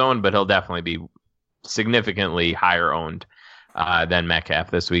twice as owned, but he'll definitely be significantly higher owned than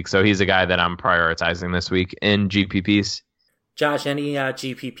Metcalf this week. So he's a guy that I'm prioritizing this week in GPPs. Josh, any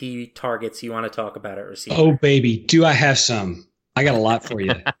GPP targets you want to talk about at receiver? Oh, baby, do I have some? I got a lot for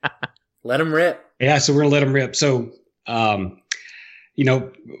you. Let them rip. Yeah, so we're going to let them rip. So,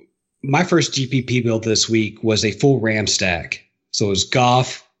 my first GPP build this week was a full Ram stack. So it was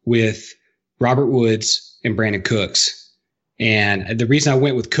Goff with Robert Woods and Brandon Cooks. And the reason I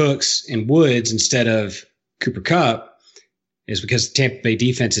went with Cooks and Woods instead of Cooper Kupp is because the Tampa Bay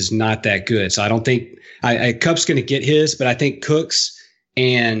defense is not that good. So I don't think Kupp's going to get his, but I think Cooks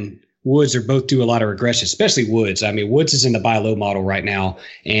and Woods are both due a lot of regression, especially Woods. I mean, Woods is in the buy low model right now,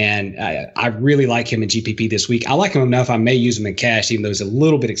 and I really like him in GPP this week. I like him enough I may use him in cash, even though he's a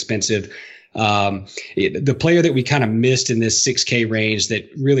little bit expensive. The player that we kind of missed in this 6K range that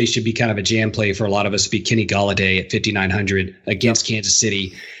really should be kind of a jam play for a lot of us would be Kenny Golladay at 5,900 against Kansas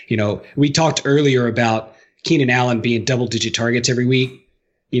City. We talked earlier about Keenan Allen being double-digit targets every week.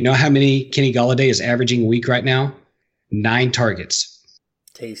 You know how many Kenny Golladay is averaging a week right now? 9 targets.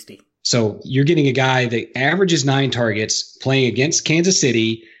 Tasty. So you're getting a guy that averages 9 targets playing against Kansas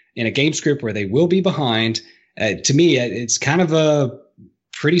City in a game script where they will be behind. To me, it's kind of a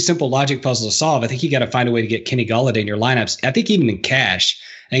pretty simple logic puzzle to solve. I think you got to find a way to get Kenny Golladay in your lineups. I think even in cash,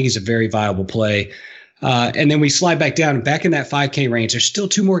 I think he's a very viable play. And then we slide back down, back in that 5K range. There's still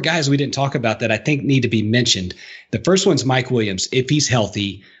 2 more guys we didn't talk about that I think need to be mentioned. The first one's Mike Williams. If he's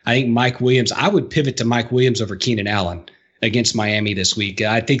healthy, I think Mike Williams, I would pivot to Mike Williams over Keenan Allen against Miami this week.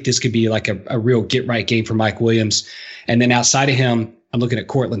 I think this could be like a real get-right game for Mike Williams. And then outside of him, I'm looking at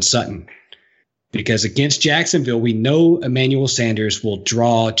Cortland Sutton. Because against Jacksonville, we know Emmanuel Sanders will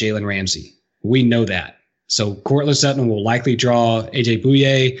draw Jalen Ramsey. We know that. So Cortland Sutton will likely draw A.J.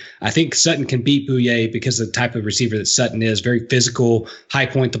 Bouye. I think Sutton can beat Bouye because of the type of receiver that Sutton is. Very physical, high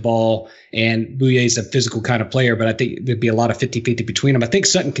point the ball, and Bouye is a physical kind of player, but I think there'd be a lot of 50-50 between them. I think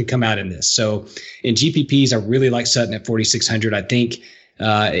Sutton can come out in this. So in GPPs, I really like Sutton at 4,600. I think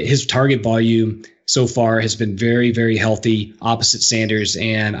his target volume so far has been very, very healthy opposite Sanders,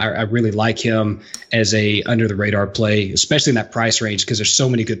 and I really like him as a under-the-radar play, especially in that price range because there's so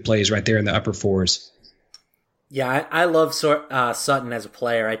many good plays right there in the upper 4s. Yeah, I love Sutton as a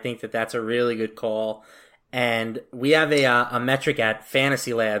player. I think that that's a really good call. And we have a metric at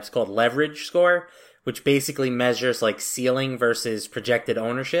Fantasy Labs called Leverage Score, which basically measures like ceiling versus projected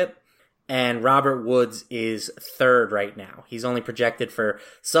ownership. And Robert Woods is 3rd right now. He's only projected for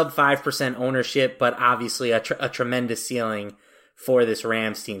sub 5% ownership, but obviously a tremendous ceiling for this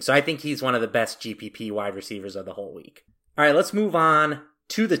Rams team. So I think he's one of the best GPP wide receivers of the whole week. All right, let's move on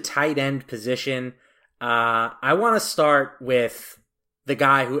to the tight end position. I want to start with the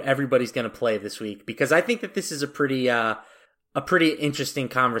guy who everybody's going to play this week because I think that this is a pretty interesting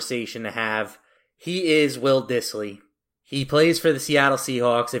conversation to have. He is Will Dissly. He plays for the Seattle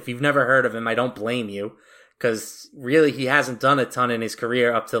Seahawks. If you've never heard of him, I don't blame you, because really he hasn't done a ton in his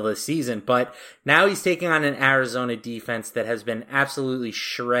career up till this season. But now he's taking on an Arizona defense that has been absolutely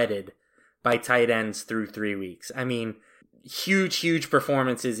shredded by tight ends through 3 weeks. I mean, huge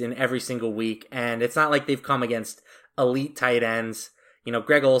performances in every single week, and it's not like they've come against elite tight ends. You know,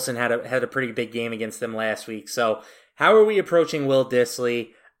 Greg Olsen had a pretty big game against them last week. So how are we approaching Will Dissly?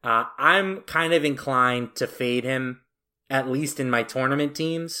 I'm kind of inclined to fade him, at least in my tournament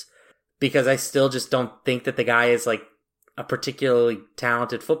teams, because I still just don't think that the guy is like a particularly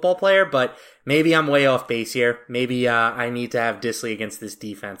talented football player, but maybe I'm way off base here. Maybe I need to have Dissly against this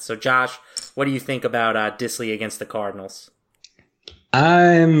defense. So Josh, what do you think about Dissly against the Cardinals?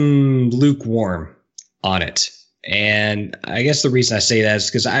 I'm lukewarm on it. And I guess the reason I say that is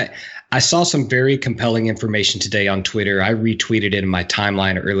because I saw some very compelling information today on Twitter. I retweeted it in my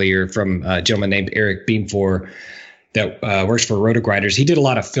timeline earlier from a gentleman named Eric Beamfor that works for RotoGrinders. He did a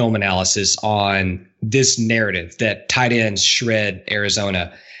lot of film analysis on this narrative that tight ends shred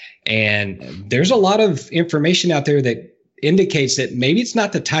Arizona. And there's a lot of information out there that indicates that maybe it's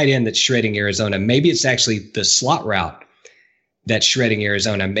not the tight end that's shredding Arizona. Maybe it's actually the slot route that's shredding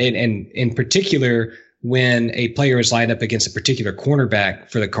Arizona. And in particular, when a player is lined up against a particular cornerback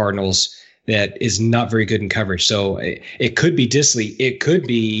for the Cardinals that is not very good in coverage. So it could be Dissly. It could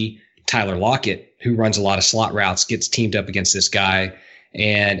be Tyler Lockett, who runs a lot of slot routes, gets teamed up against this guy.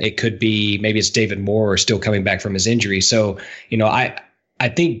 And it could be, maybe it's David Moore still coming back from his injury. So, you know, I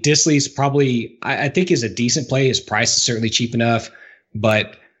think Dissly's probably, I think is a decent play. His price is certainly cheap enough,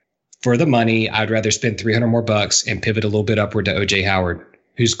 but for the money, I'd rather spend $300 more and pivot a little bit upward to OJ Howard,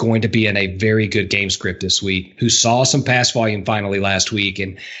 who's going to be in a very good game script this week, who saw some pass volume finally last week.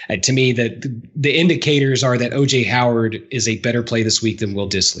 And to me, the indicators are that OJ Howard is a better play this week than Will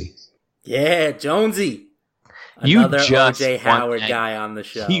Dissly. Yeah, Jonesy. Another OJ Howard guy on the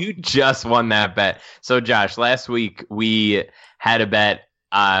show. You just won that bet. So, Josh, last week we had a bet.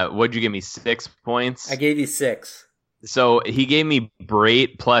 What'd you give me, 6 points? I gave you 6. So he gave me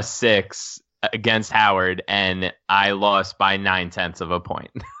Brait plus 6 against Howard, and I lost by 9/10 of a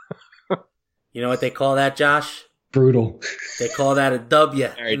point. You know what they call that, Josh? Brutal. They call that a W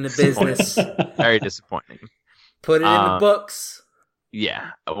in the business. Very disappointing. Put it in the books.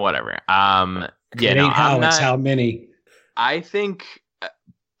 Yeah, whatever. It ain't how, it's how many. I think,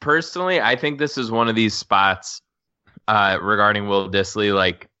 personally, I think this is one of these spots regarding Will Dissly.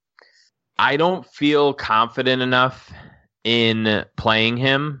 Like, I don't feel confident enough in playing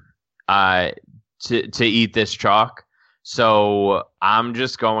him to eat this chalk. So I'm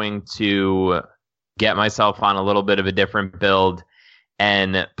just going to get myself on a little bit of a different build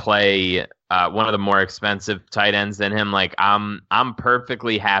and play one of the more expensive tight ends than him. Like, I'm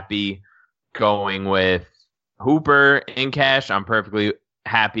perfectly happy going with Hooper in cash. I'm perfectly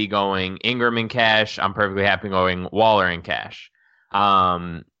happy going Ingram in cash. I'm perfectly happy going Waller in cash.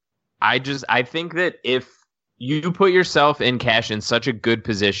 I think that if you put yourself in cash in such a good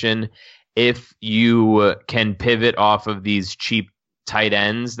position, if you can pivot off of these cheap tight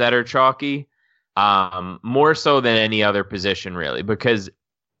ends that are chalky, more so than any other position, really, because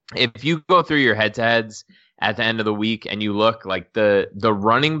if you go through your head-to-heads at the end of the week and you look, like the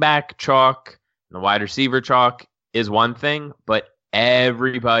running back chalk, the wide receiver chalk is one thing, but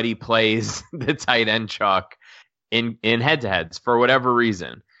everybody plays the tight end chalk in head-to-heads for whatever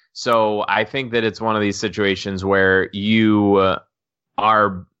reason. So I think that it's one of these situations where you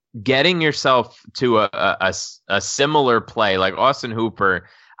are getting yourself to a similar play. Like Austin Hooper,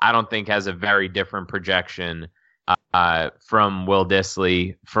 I don't think has a very different projection from Will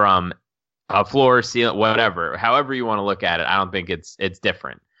Dissly, from a floor, ceiling, whatever. However you want to look at it, I don't think it's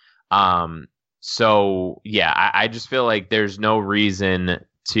different. So yeah, I just feel like there's no reason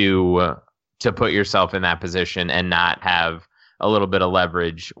to put yourself in that position and not have a little bit of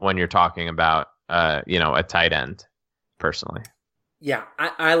leverage when you're talking about a tight end, personally. Yeah,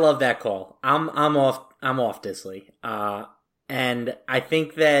 I love that call. I'm off Dissly. And I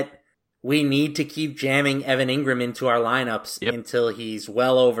think that we need to keep jamming Evan Ingram into our lineups until he's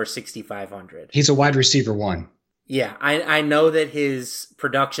well over 6,500. He's a wide receiver 1. Yeah, I know that his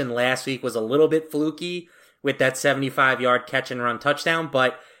production last week was a little bit fluky with that 75-yard catch and run touchdown,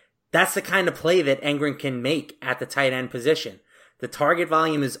 but that's the kind of play that Ingram can make at the tight end position. The target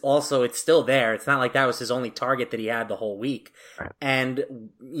volume is also, it's still there. It's not like that was his only target that he had the whole week. Right. And,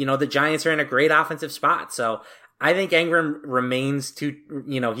 the Giants are in a great offensive spot. So I think Ingram remains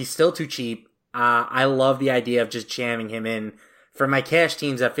he's still too cheap. I love the idea of just jamming him in. For my cash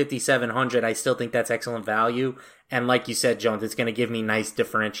teams at 5,700, I still think that's excellent value. And like you said, Jones, it's going to give me nice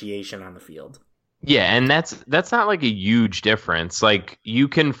differentiation on the field. Yeah, and that's not like a huge difference. Like you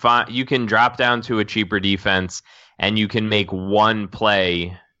can drop down to a cheaper defense and you can make one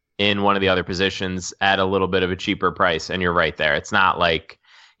play in one of the other positions at a little bit of a cheaper price, and you're right there. It's not like,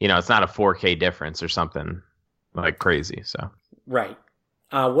 it's not a 4K difference or something like crazy. So right.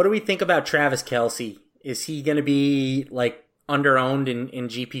 What do we think about Travis Kelce? Is he going to be like under-owned in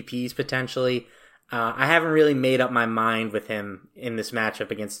GPPs potentially? I haven't really made up my mind with him in this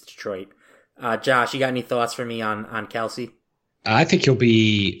matchup against Detroit. Josh, you got any thoughts for me on Kelce? I think he'll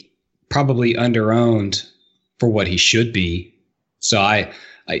be probably under-owned for what he should be. So I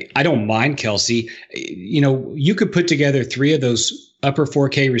don't mind Kelce. You could put together 3 of those upper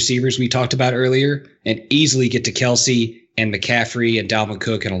 4K receivers we talked about earlier and easily get to Kelce and McCaffrey and Dalvin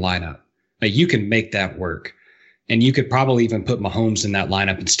Cook in a lineup. Like, you can make that work. And you could probably even put Mahomes in that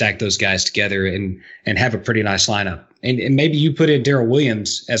lineup and stack those guys together and have a pretty nice lineup. And maybe you put in Darrell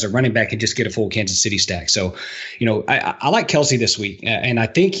Williams as a running back and just get a full Kansas City stack. So, I like Kelce this week. And I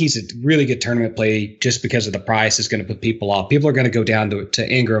think he's a really good tournament play just because of the price is going to put people off. People are going to go down to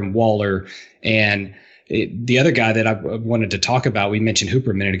Ingram, Waller, and the other guy that I wanted to talk about, we mentioned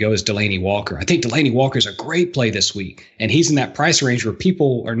Hooper a minute ago, is Delaney Walker. I think Delaney Walker is a great play this week. And he's in that price range where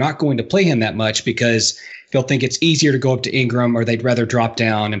people are not going to play him that much because they'll think it's easier to go up to Ingram, or they'd rather drop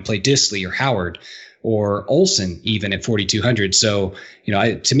down and play Disley or Howard or Olsen even at 4,200. So,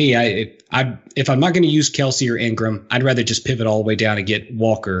 to me, if I'm not going to use Kelce or Ingram, I'd rather just pivot all the way down and get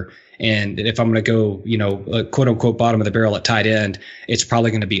Walker. And if I'm going to go, quote unquote, bottom of the barrel at tight end, it's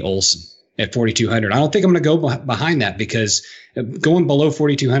probably going to be Olsen at 4,200. I don't think I'm going to go behind that, because going below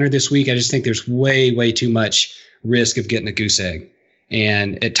 4,200 this week, I just think there's way, way too much risk of getting a goose egg.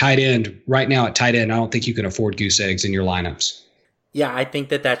 And at tight end, right now at tight end, I don't think you can afford goose eggs in your lineups. Yeah, I think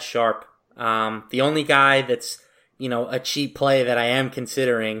that's sharp. The only guy that's, a cheap play that I am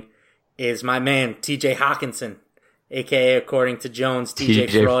considering is my man, TJ Hawkinson, aka, according to Jones, TJ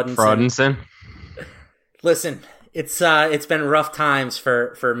Fraudenson. Listen, it's been rough times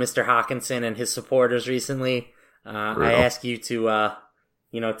for Mr. Hawkinson and his supporters recently. I ask you to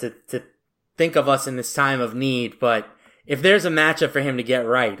to think of us in this time of need, but if there's a matchup for him to get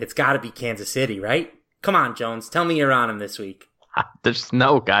right, it's got to be Kansas City, right? Come on, Jones, tell me you're on him this week. There's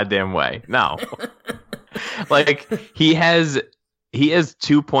no goddamn way. No. Like, he has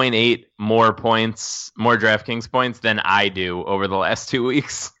 2.8 more DraftKings points than I do over the last 2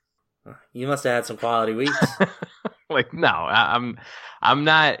 weeks. You must have had some quality weeks. Like, no, I'm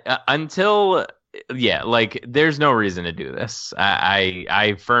not until, like, there's no reason to do this.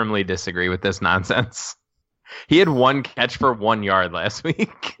 I firmly disagree with this nonsense. He had 1 catch for 1 yard last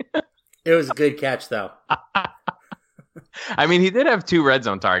week. It was a good catch, though. I mean, he did have 2 red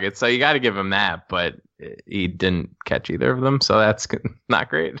zone targets, so you got to give him that, but he didn't catch either of them, so that's not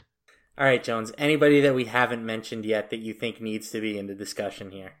great. All right, Jones, anybody that we haven't mentioned yet that you think needs to be in the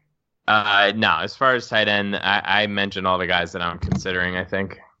discussion here? No, as far as tight end, I mentioned all the guys that I'm considering, I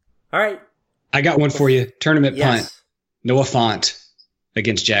think. All right. I got one for you. Tournament punt. Noah Fant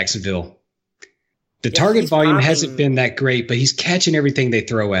against Jacksonville. The target volume hasn't been that great, but he's catching everything they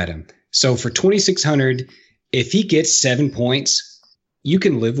throw at him. So for 2,600, if he gets 7 points, you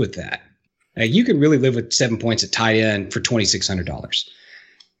can live with that. You can really live with 7 points at tight end for $2,600.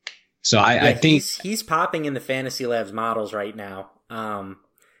 So I think he's popping in the Fantasy Labs models right now.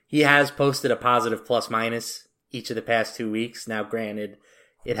 He has posted a positive plus minus each of the past 2 weeks. Now, granted,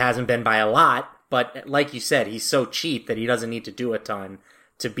 it hasn't been by a lot, but like you said, he's so cheap that he doesn't need to do a ton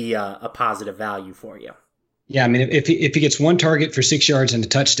to be a positive value for you. Yeah, I mean, if he gets 1 target for 6 yards and a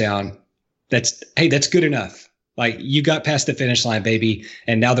touchdown, that's good enough. Like, you got past the finish line, baby,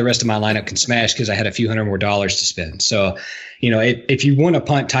 and now the rest of my lineup can smash because I had a few $100 more to spend. So, if you want to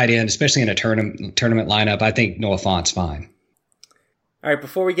punt tight end, especially in a tournament lineup, I think Noah Fant's fine. All right,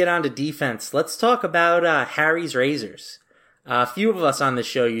 before we get on to defense, let's talk about Harry's Razors. A few of us on the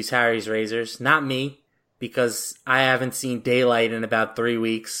show use Harry's Razors, not me, because I haven't seen daylight in about 3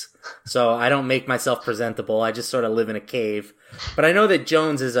 weeks, so I don't make myself presentable. I just sort of live in a cave. But I know that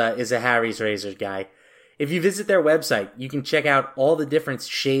Jones is a Harry's Razors guy. If you visit their website, you can check out all the different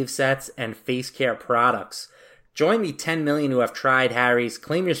shave sets and face care products. Join the 10 million who have tried Harry's.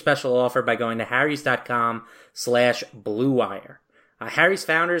 Claim your special offer by going to harrys.com/bluewire. Harry's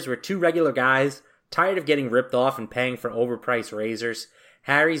founders were 2 regular guys, tired of getting ripped off and paying for overpriced razors.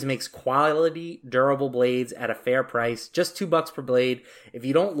 Harry's makes quality, durable blades at a fair price, just $2 per blade. If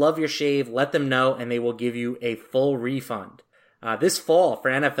you don't love your shave, let them know and they will give you a full refund. This fall for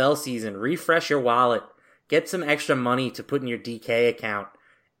NFL season, refresh your wallet. Get some extra money to put in your DK account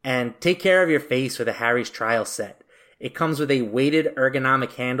and take care of your face with a Harry's trial set. It comes with a weighted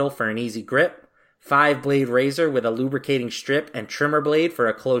ergonomic handle for an easy grip, 5-blade razor with a lubricating strip and trimmer blade for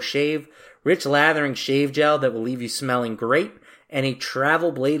a close shave, rich lathering shave gel that will leave you smelling great, and a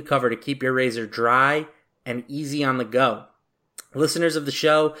travel blade cover to keep your razor dry and easy on the go. Listeners of the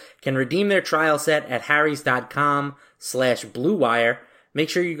show can redeem their trial set at harrys.com/bluewire. Make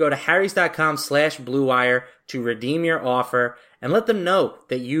sure you go to harrys.com/bluewire to redeem your offer and let them know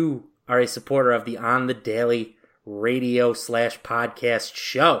that you are a supporter of the On the Daily radio/podcast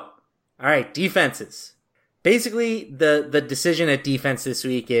show. All right, defenses. Basically, the decision at defense this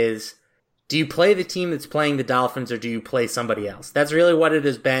week is, do you play the team that's playing the Dolphins or do you play somebody else? That's really what it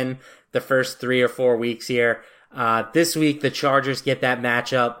has been the first 3 or 4 weeks here. This week, the Chargers get that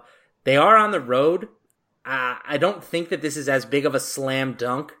matchup. They are on the road. I don't think that this is as big of a slam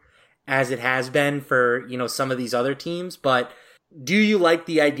dunk as it has been for, some of these other teams, but do you like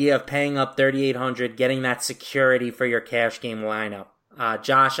the idea of paying up $3,800, getting that security for your cash game lineup?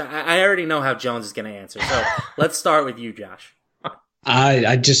 Josh, I already know how Jones is going to answer, so let's start with you, Josh.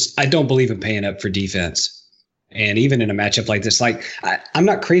 I don't believe in paying up for defense. And even in a matchup like this, I'm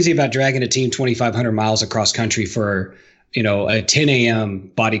not crazy about dragging a team 2,500 miles across country for, a 10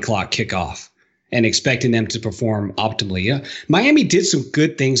 a.m. body clock kickoff and expecting them to perform optimally. Yeah. Miami did some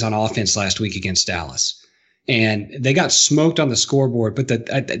good things on offense last week against Dallas, and they got smoked on the scoreboard, but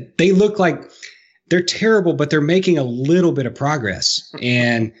they look like they're terrible, but they're making a little bit of progress.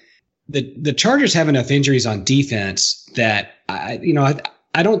 And the Chargers have enough injuries on defense that I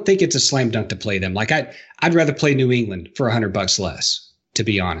don't think it's a slam dunk to play them. I'd rather play New England for $100 less, to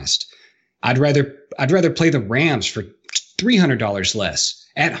be honest. I'd rather play the Rams for $300 less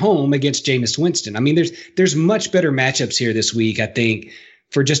at home against Jameis Winston. I mean, there's much better matchups here this week, I think,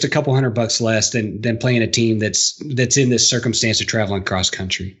 for just a couple $100 less than playing a team that's in this circumstance of traveling cross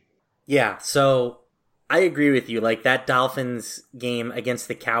country. Yeah, so I agree with you. That Dolphins game against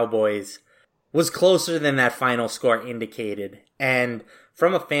the Cowboys was closer than that final score indicated. And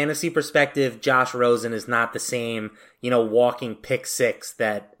from a fantasy perspective, Josh Rosen is not the same, walking pick six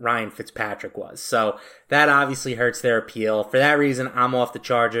that Ryan Fitzpatrick was. So that obviously hurts their appeal. For that reason, I'm off the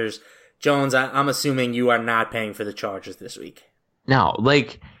Chargers. Jones, I'm assuming you are not paying for the Chargers this week. No,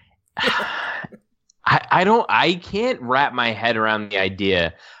 I can't wrap my head around the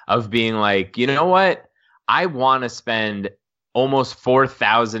idea of being like, you know what? I want to spend almost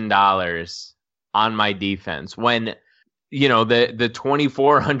 $4,000 on my defense when, the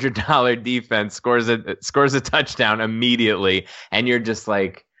 $2,400 defense scores a touchdown immediately, and you're just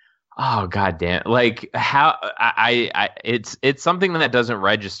like, oh god damn! How it's something that doesn't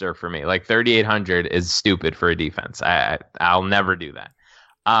register for me. $3,800 is stupid for a defense. I'll never do that.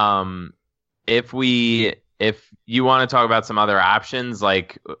 If you want to talk about some other options,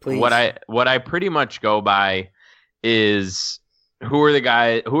 Please. what I pretty much go by is who are the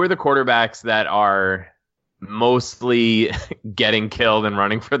quarterbacks that are mostly getting killed and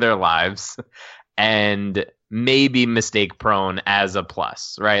running for their lives and maybe mistake prone as a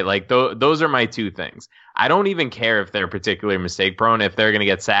plus, right? Those are my two things. I don't even care if they're particularly mistake prone. If they're going to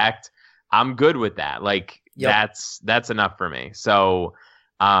get sacked, I'm good with that. Yep. That's enough for me. So,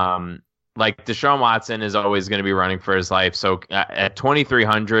 Deshaun Watson is always going to be running for his life. So at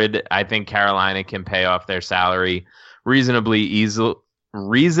 2,300, I think Carolina can pay off their salary reasonably easily.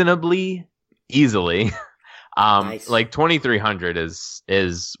 Nice. 2,300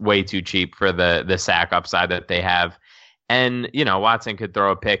 is way too cheap for the sack upside that they have. And, Watson could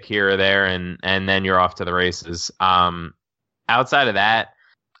throw a pick here or there and then you're off to the races. Outside of that,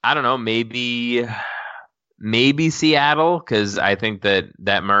 I don't know, maybe Seattle, because I think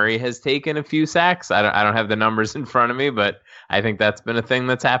that Murray has taken a few sacks. I don't have the numbers in front of me, but I think that's been a thing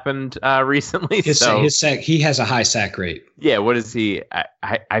that's happened recently. His sack, he has a high sack rate. Yeah, what is he?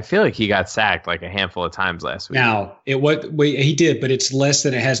 I feel like he got sacked a handful of times last week. Now, he did, but it's less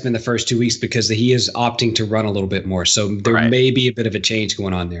than it has been the first 2 weeks because he is opting to run a little bit more. So there may be a bit of a change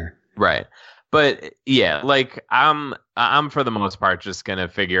going on there. Right. But yeah, I'm for the most part just gonna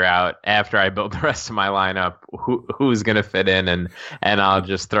figure out after I build the rest of my lineup who's gonna fit in, and I'll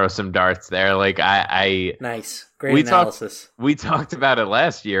just throw some darts there. Nice, great analysis. We talked about it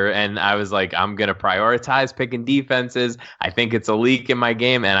last year, and I was like, I'm gonna prioritize picking defenses. I think it's a leak in my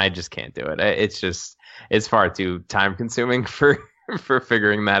game, and I just can't do it. It's far too time consuming for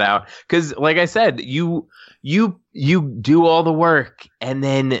figuring that out. Because like I said, you do all the work, and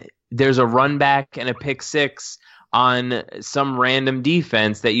then there's a run back and a pick six on some random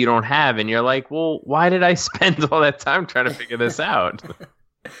defense that you don't have. And you're like, well, why did I spend all that time trying to figure this out?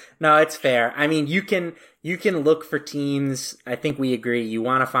 No, it's fair. I mean, you can look for teams. I think we agree. You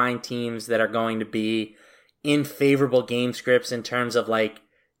want to find teams that are going to be in favorable game scripts in terms of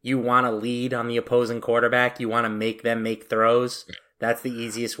you want to lead on the opposing quarterback. You want to make them make throws. That's the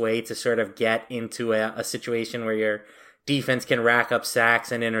easiest way to sort of get into a situation where your defense can rack up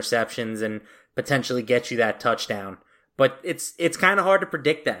sacks and interceptions and potentially get you that touchdown. But it's kind of hard to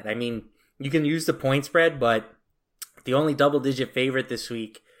predict that. I mean, you can use the point spread, but the only double-digit favorite this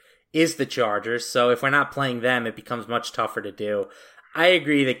week is the Chargers. So if we're not playing them, it becomes much tougher to do. I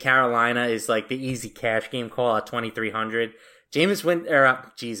agree that Carolina is like the easy cash game call at 2,300.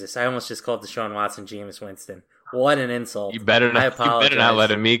 Jesus, I almost just called Deshaun Watson Jameis Winston. What an insult. You better not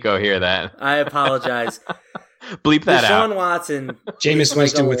let Amico hear that. I apologize. Bleep that out. Deshaun Watson. Jameis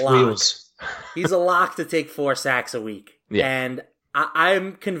Winston with wheels. He's a lock to take 4 sacks a week. Yeah. And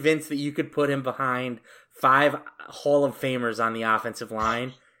I'm convinced that you could put him behind 5 Hall of Famers on the offensive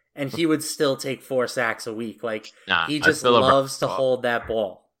line, and he would still take 4 sacks a week. He just loves to hold that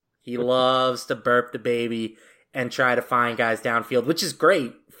ball. He loves to burp the baby and try to find guys downfield, which is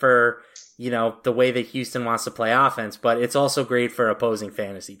great for, the way that Houston wants to play offense, but it's also great for opposing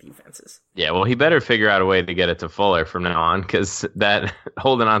fantasy defenses. Yeah, well, he better figure out a way to get it to Fuller from now on, because that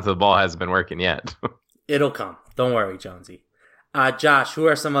holding onto the ball hasn't been working yet. It'll come. Don't worry, Jonesy. Josh, who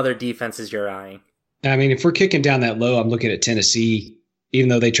are some other defenses you're eyeing? I mean, if we're kicking down that low, I'm looking at Tennessee. Even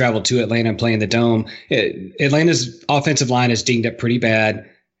though they traveled to Atlanta and play in the Dome, Atlanta's offensive line is dinged up pretty bad.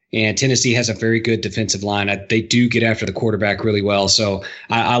 And Tennessee has a very good defensive line. They do get after the quarterback really well. So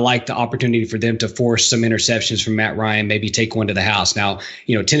I like the opportunity for them to force some interceptions from Matt Ryan, maybe take one to the house. Now,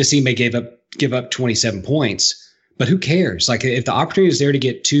 Tennessee may give up 27 points, but who cares? Like, if the opportunity is there to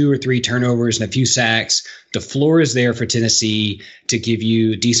get 2 or 3 turnovers and a few sacks, the floor is there for Tennessee to give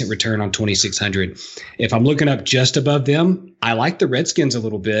you a decent return on 2,600. If I'm looking up just above them, I like the Redskins a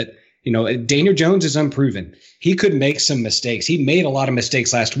little bit. Daniel Jones is unproven. He could make some mistakes. He made a lot of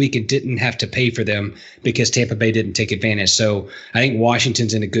mistakes last week and didn't have to pay for them because Tampa Bay didn't take advantage. So I think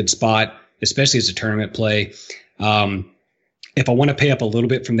Washington's in a good spot, especially as a tournament play. If I want to pay up a little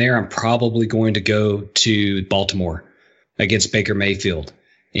bit from there, I'm probably going to go to Baltimore against Baker Mayfield.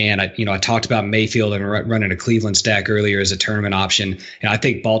 And I talked about Mayfield and running a Cleveland stack earlier as a tournament option. And I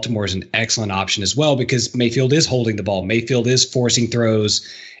think Baltimore is an excellent option as well because Mayfield is holding the ball. Mayfield is forcing throws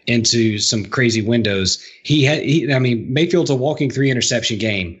into some crazy windows. Mayfield's a walking 3 interception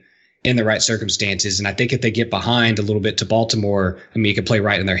game in the right circumstances. And I think if they get behind a little bit to Baltimore, you can play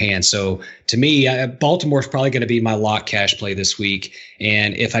right in their hands. So to me, Baltimore's probably going to be my lock cash play this week.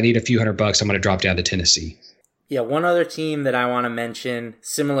 And if I need a few $100, I'm going to drop down to Tennessee. Yeah, one other team that I want to mention,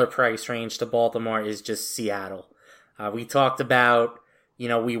 similar price range to Baltimore, is just Seattle. We talked about,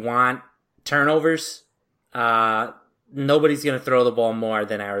 we want turnovers. Nobody's going to throw the ball more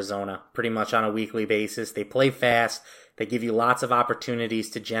than Arizona, pretty much on a weekly basis. They play fast. They give you lots of opportunities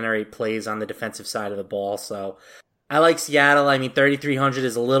to generate plays on the defensive side of the ball. So I like Seattle. 3,300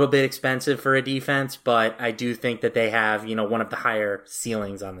 is a little bit expensive for a defense, but I do think that they have, one of the higher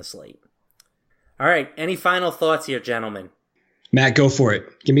ceilings on the slate. All right. Any final thoughts here, gentlemen? Matt, go for it.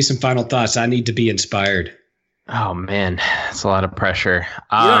 Give me some final thoughts. I need to be inspired. Oh, man. That's a lot of pressure.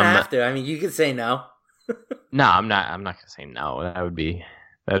 You don't have to. You could say no. No, I'm not going to say no. That would be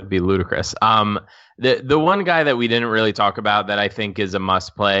ludicrous. The one guy that we didn't really talk about that I think is a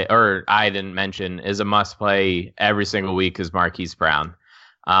must play, or I didn't mention is a must play every single week, is Marquise Brown.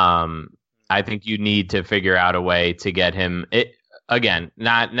 I think you need to figure out a way to get him. Again,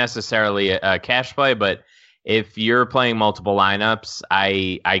 not necessarily a cash play, but if you're playing multiple lineups,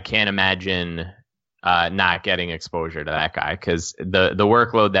 I can't imagine not getting exposure to that guy because the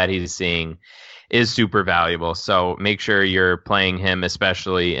workload that he's seeing is super valuable. So make sure you're playing him,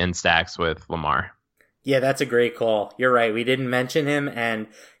 especially in stacks with Lamar. Yeah, that's a great call. You're right. We didn't mention him, and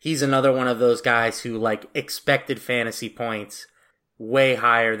he's another one of those guys who expected fantasy points way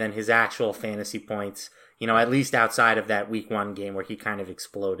higher than his actual fantasy points. At least outside of that week 1 game where he kind of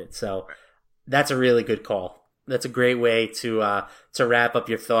exploded. So that's a really good call. That's a great way to wrap up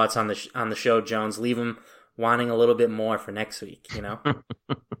your thoughts on the show, Jones. Leave them wanting a little bit more for next week.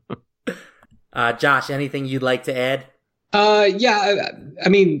 Josh, anything you'd like to add? Yeah.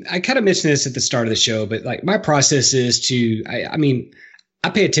 I kind of mentioned this at the start of the show, but my process is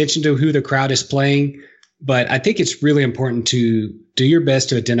I pay attention to who the crowd is playing. But I think it's really important to do your best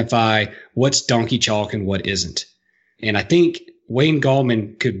to identify what's donkey chalk and what isn't. And I think Wayne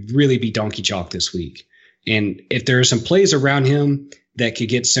Gallman could really be donkey chalk this week. And if there are some plays around him that could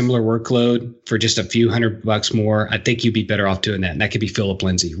get similar workload for just a few $100 more, I think you'd be better off doing that. And that could be Phillip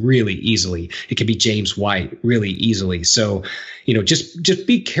Lindsay really easily. It could be James White really easily. So, just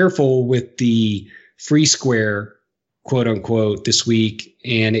be careful with the free square quote unquote this week.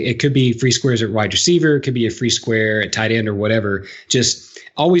 And it could be free squares at wide receiver. It could be a free square at tight end or whatever. Just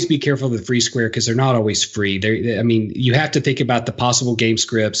always be careful of the free square because they're not always free. You have to think about the possible game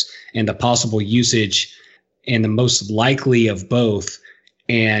scripts and the possible usage and the most likely of both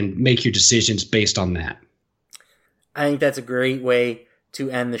and make your decisions based on that. I think that's a great way to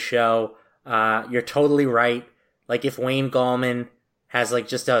end the show. You're totally right. Like if Wayne Gallman has like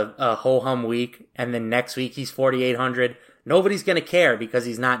just a ho-hum week and then next week he's 4,800, nobody's going to care because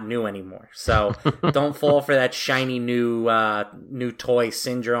he's not new anymore. So don't fall for that shiny new toy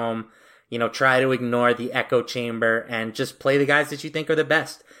syndrome. Try to ignore the echo chamber and just play the guys that you think are the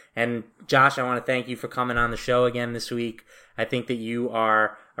best. And Josh, I want to thank you for coming on the show again this week. I think that you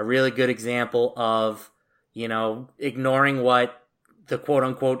are a really good example of, ignoring what the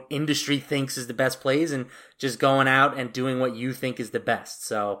quote-unquote industry thinks is the best plays and just going out and doing what you think is the best.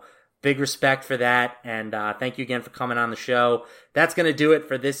 So big respect for that, and thank you again for coming on the show. That's going to do it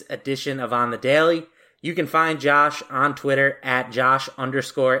for this edition of On the Daily. You can find Josh on Twitter at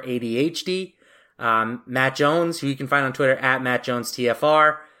Josh_ADHD. Matt Jones, who you can find on Twitter at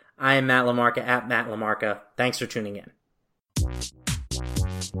MattJonesTFR. I am Matt LaMarca at Matt LaMarca. Thanks for tuning in.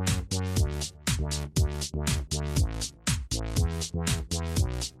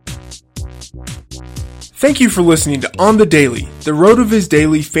 Thank you for listening to On the Daily, the RotoViz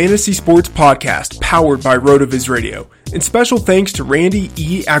Daily Fantasy Sports Podcast powered by RotoViz Radio. And special thanks to Randy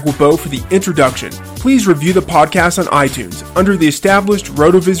E. Aguibo for the introduction. Please review the podcast on iTunes under the established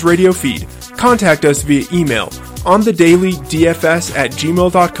RotoViz Radio feed. Contact us via email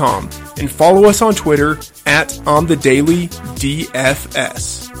onthedailydfs@gmail.com and follow us on Twitter at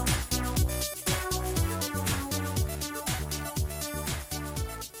onthedailydfs.